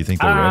 or do you think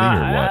they're ready,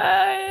 or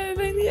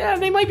what? Yeah,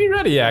 they might be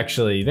ready.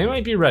 Actually, they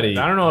might be ready.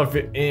 I don't know if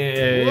your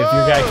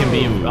guy can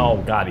be. Oh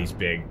God, he's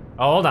big.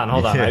 Oh, hold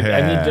on.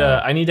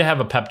 Yeah. I need to have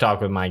a pep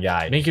talk with my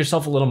guy. Make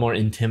yourself a little more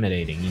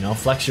intimidating. You know,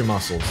 flex your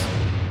muscles.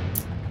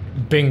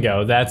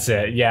 Bingo, that's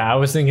it. Yeah, I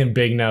was thinking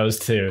big nose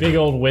too. Big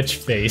old witch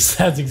face.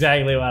 That's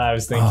exactly what I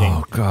was thinking.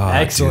 Oh God,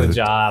 excellent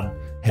job.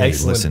 Hey,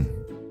 excellent. Listen.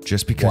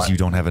 Just because you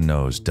don't have a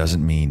nose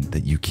doesn't mean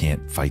that you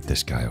can't fight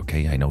this guy,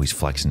 okay? I know he's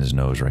flexing his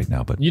nose right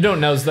now, but... You don't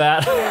nose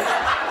that.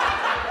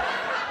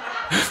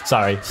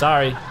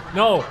 Sorry.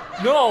 No,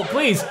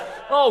 please.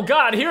 Oh,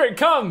 God, here it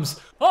comes.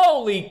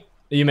 Holy...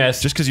 You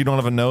missed. Just because you don't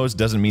have a nose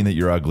doesn't mean that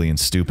you're ugly and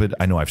stupid.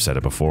 I know I've said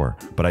it before,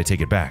 but I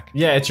take it back.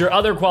 Yeah, it's your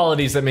other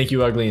qualities that make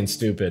you ugly and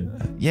stupid.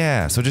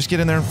 Yeah, so just get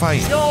in there and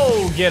fight.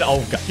 Oh,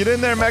 God. Get in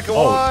there,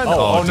 Mecha-One.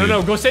 Oh,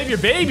 no, go save your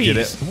babies. Get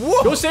it.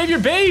 Whoa. Go save your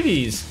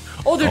babies.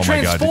 Oh, they're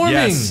transforming!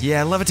 Yes.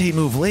 Yeah, levitate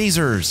move,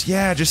 lasers.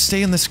 Yeah, just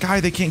stay in the sky,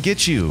 they can't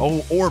get you.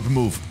 Oh, orb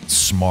move.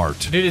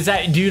 Smart. Dude,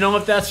 do you know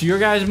if that's your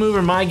guy's move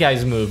or my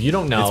guy's move? You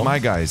don't know. It's my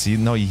guy's.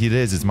 No, it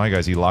is. It's my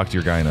guy's. He locked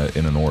your guy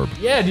in an orb.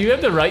 Yeah, do you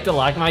have the right to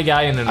lock my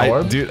guy in an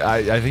orb? Dude,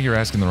 I think you're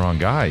asking the wrong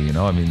guy, you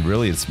know? I mean,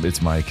 really,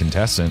 it's my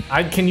contestant.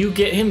 Can you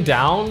get him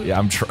down? Yeah,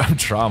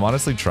 I'm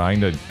honestly trying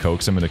to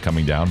coax him into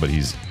coming down, but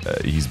he's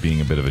being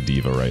a bit of a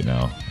diva right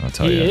now. I'll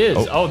tell you. He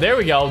is. Oh, there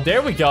we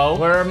go.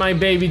 Where are my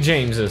baby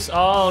Jameses?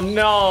 Oh,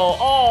 no.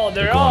 Oh,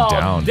 they're all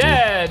down,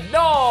 dead. Dude.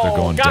 No. They're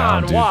going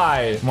down, dude.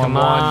 Why? Come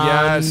on,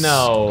 yes.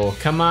 No.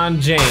 Come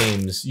on,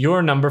 James.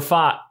 You're number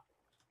 5.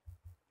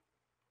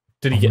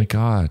 Did he get? Oh my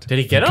God! Did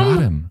he get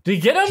him? Did he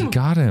get him? He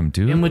got him,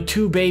 dude. And with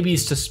 2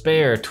 babies to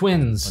spare,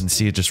 twins. And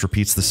see, it just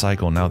repeats the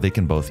cycle. Now they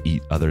can both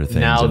eat other things.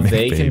 Now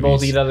they can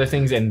both eat other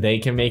things, and they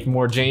can make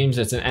more James.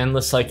 It's an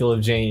endless cycle of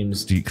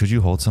James. Could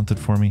you hold something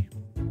for me?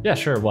 Yeah,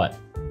 sure. What?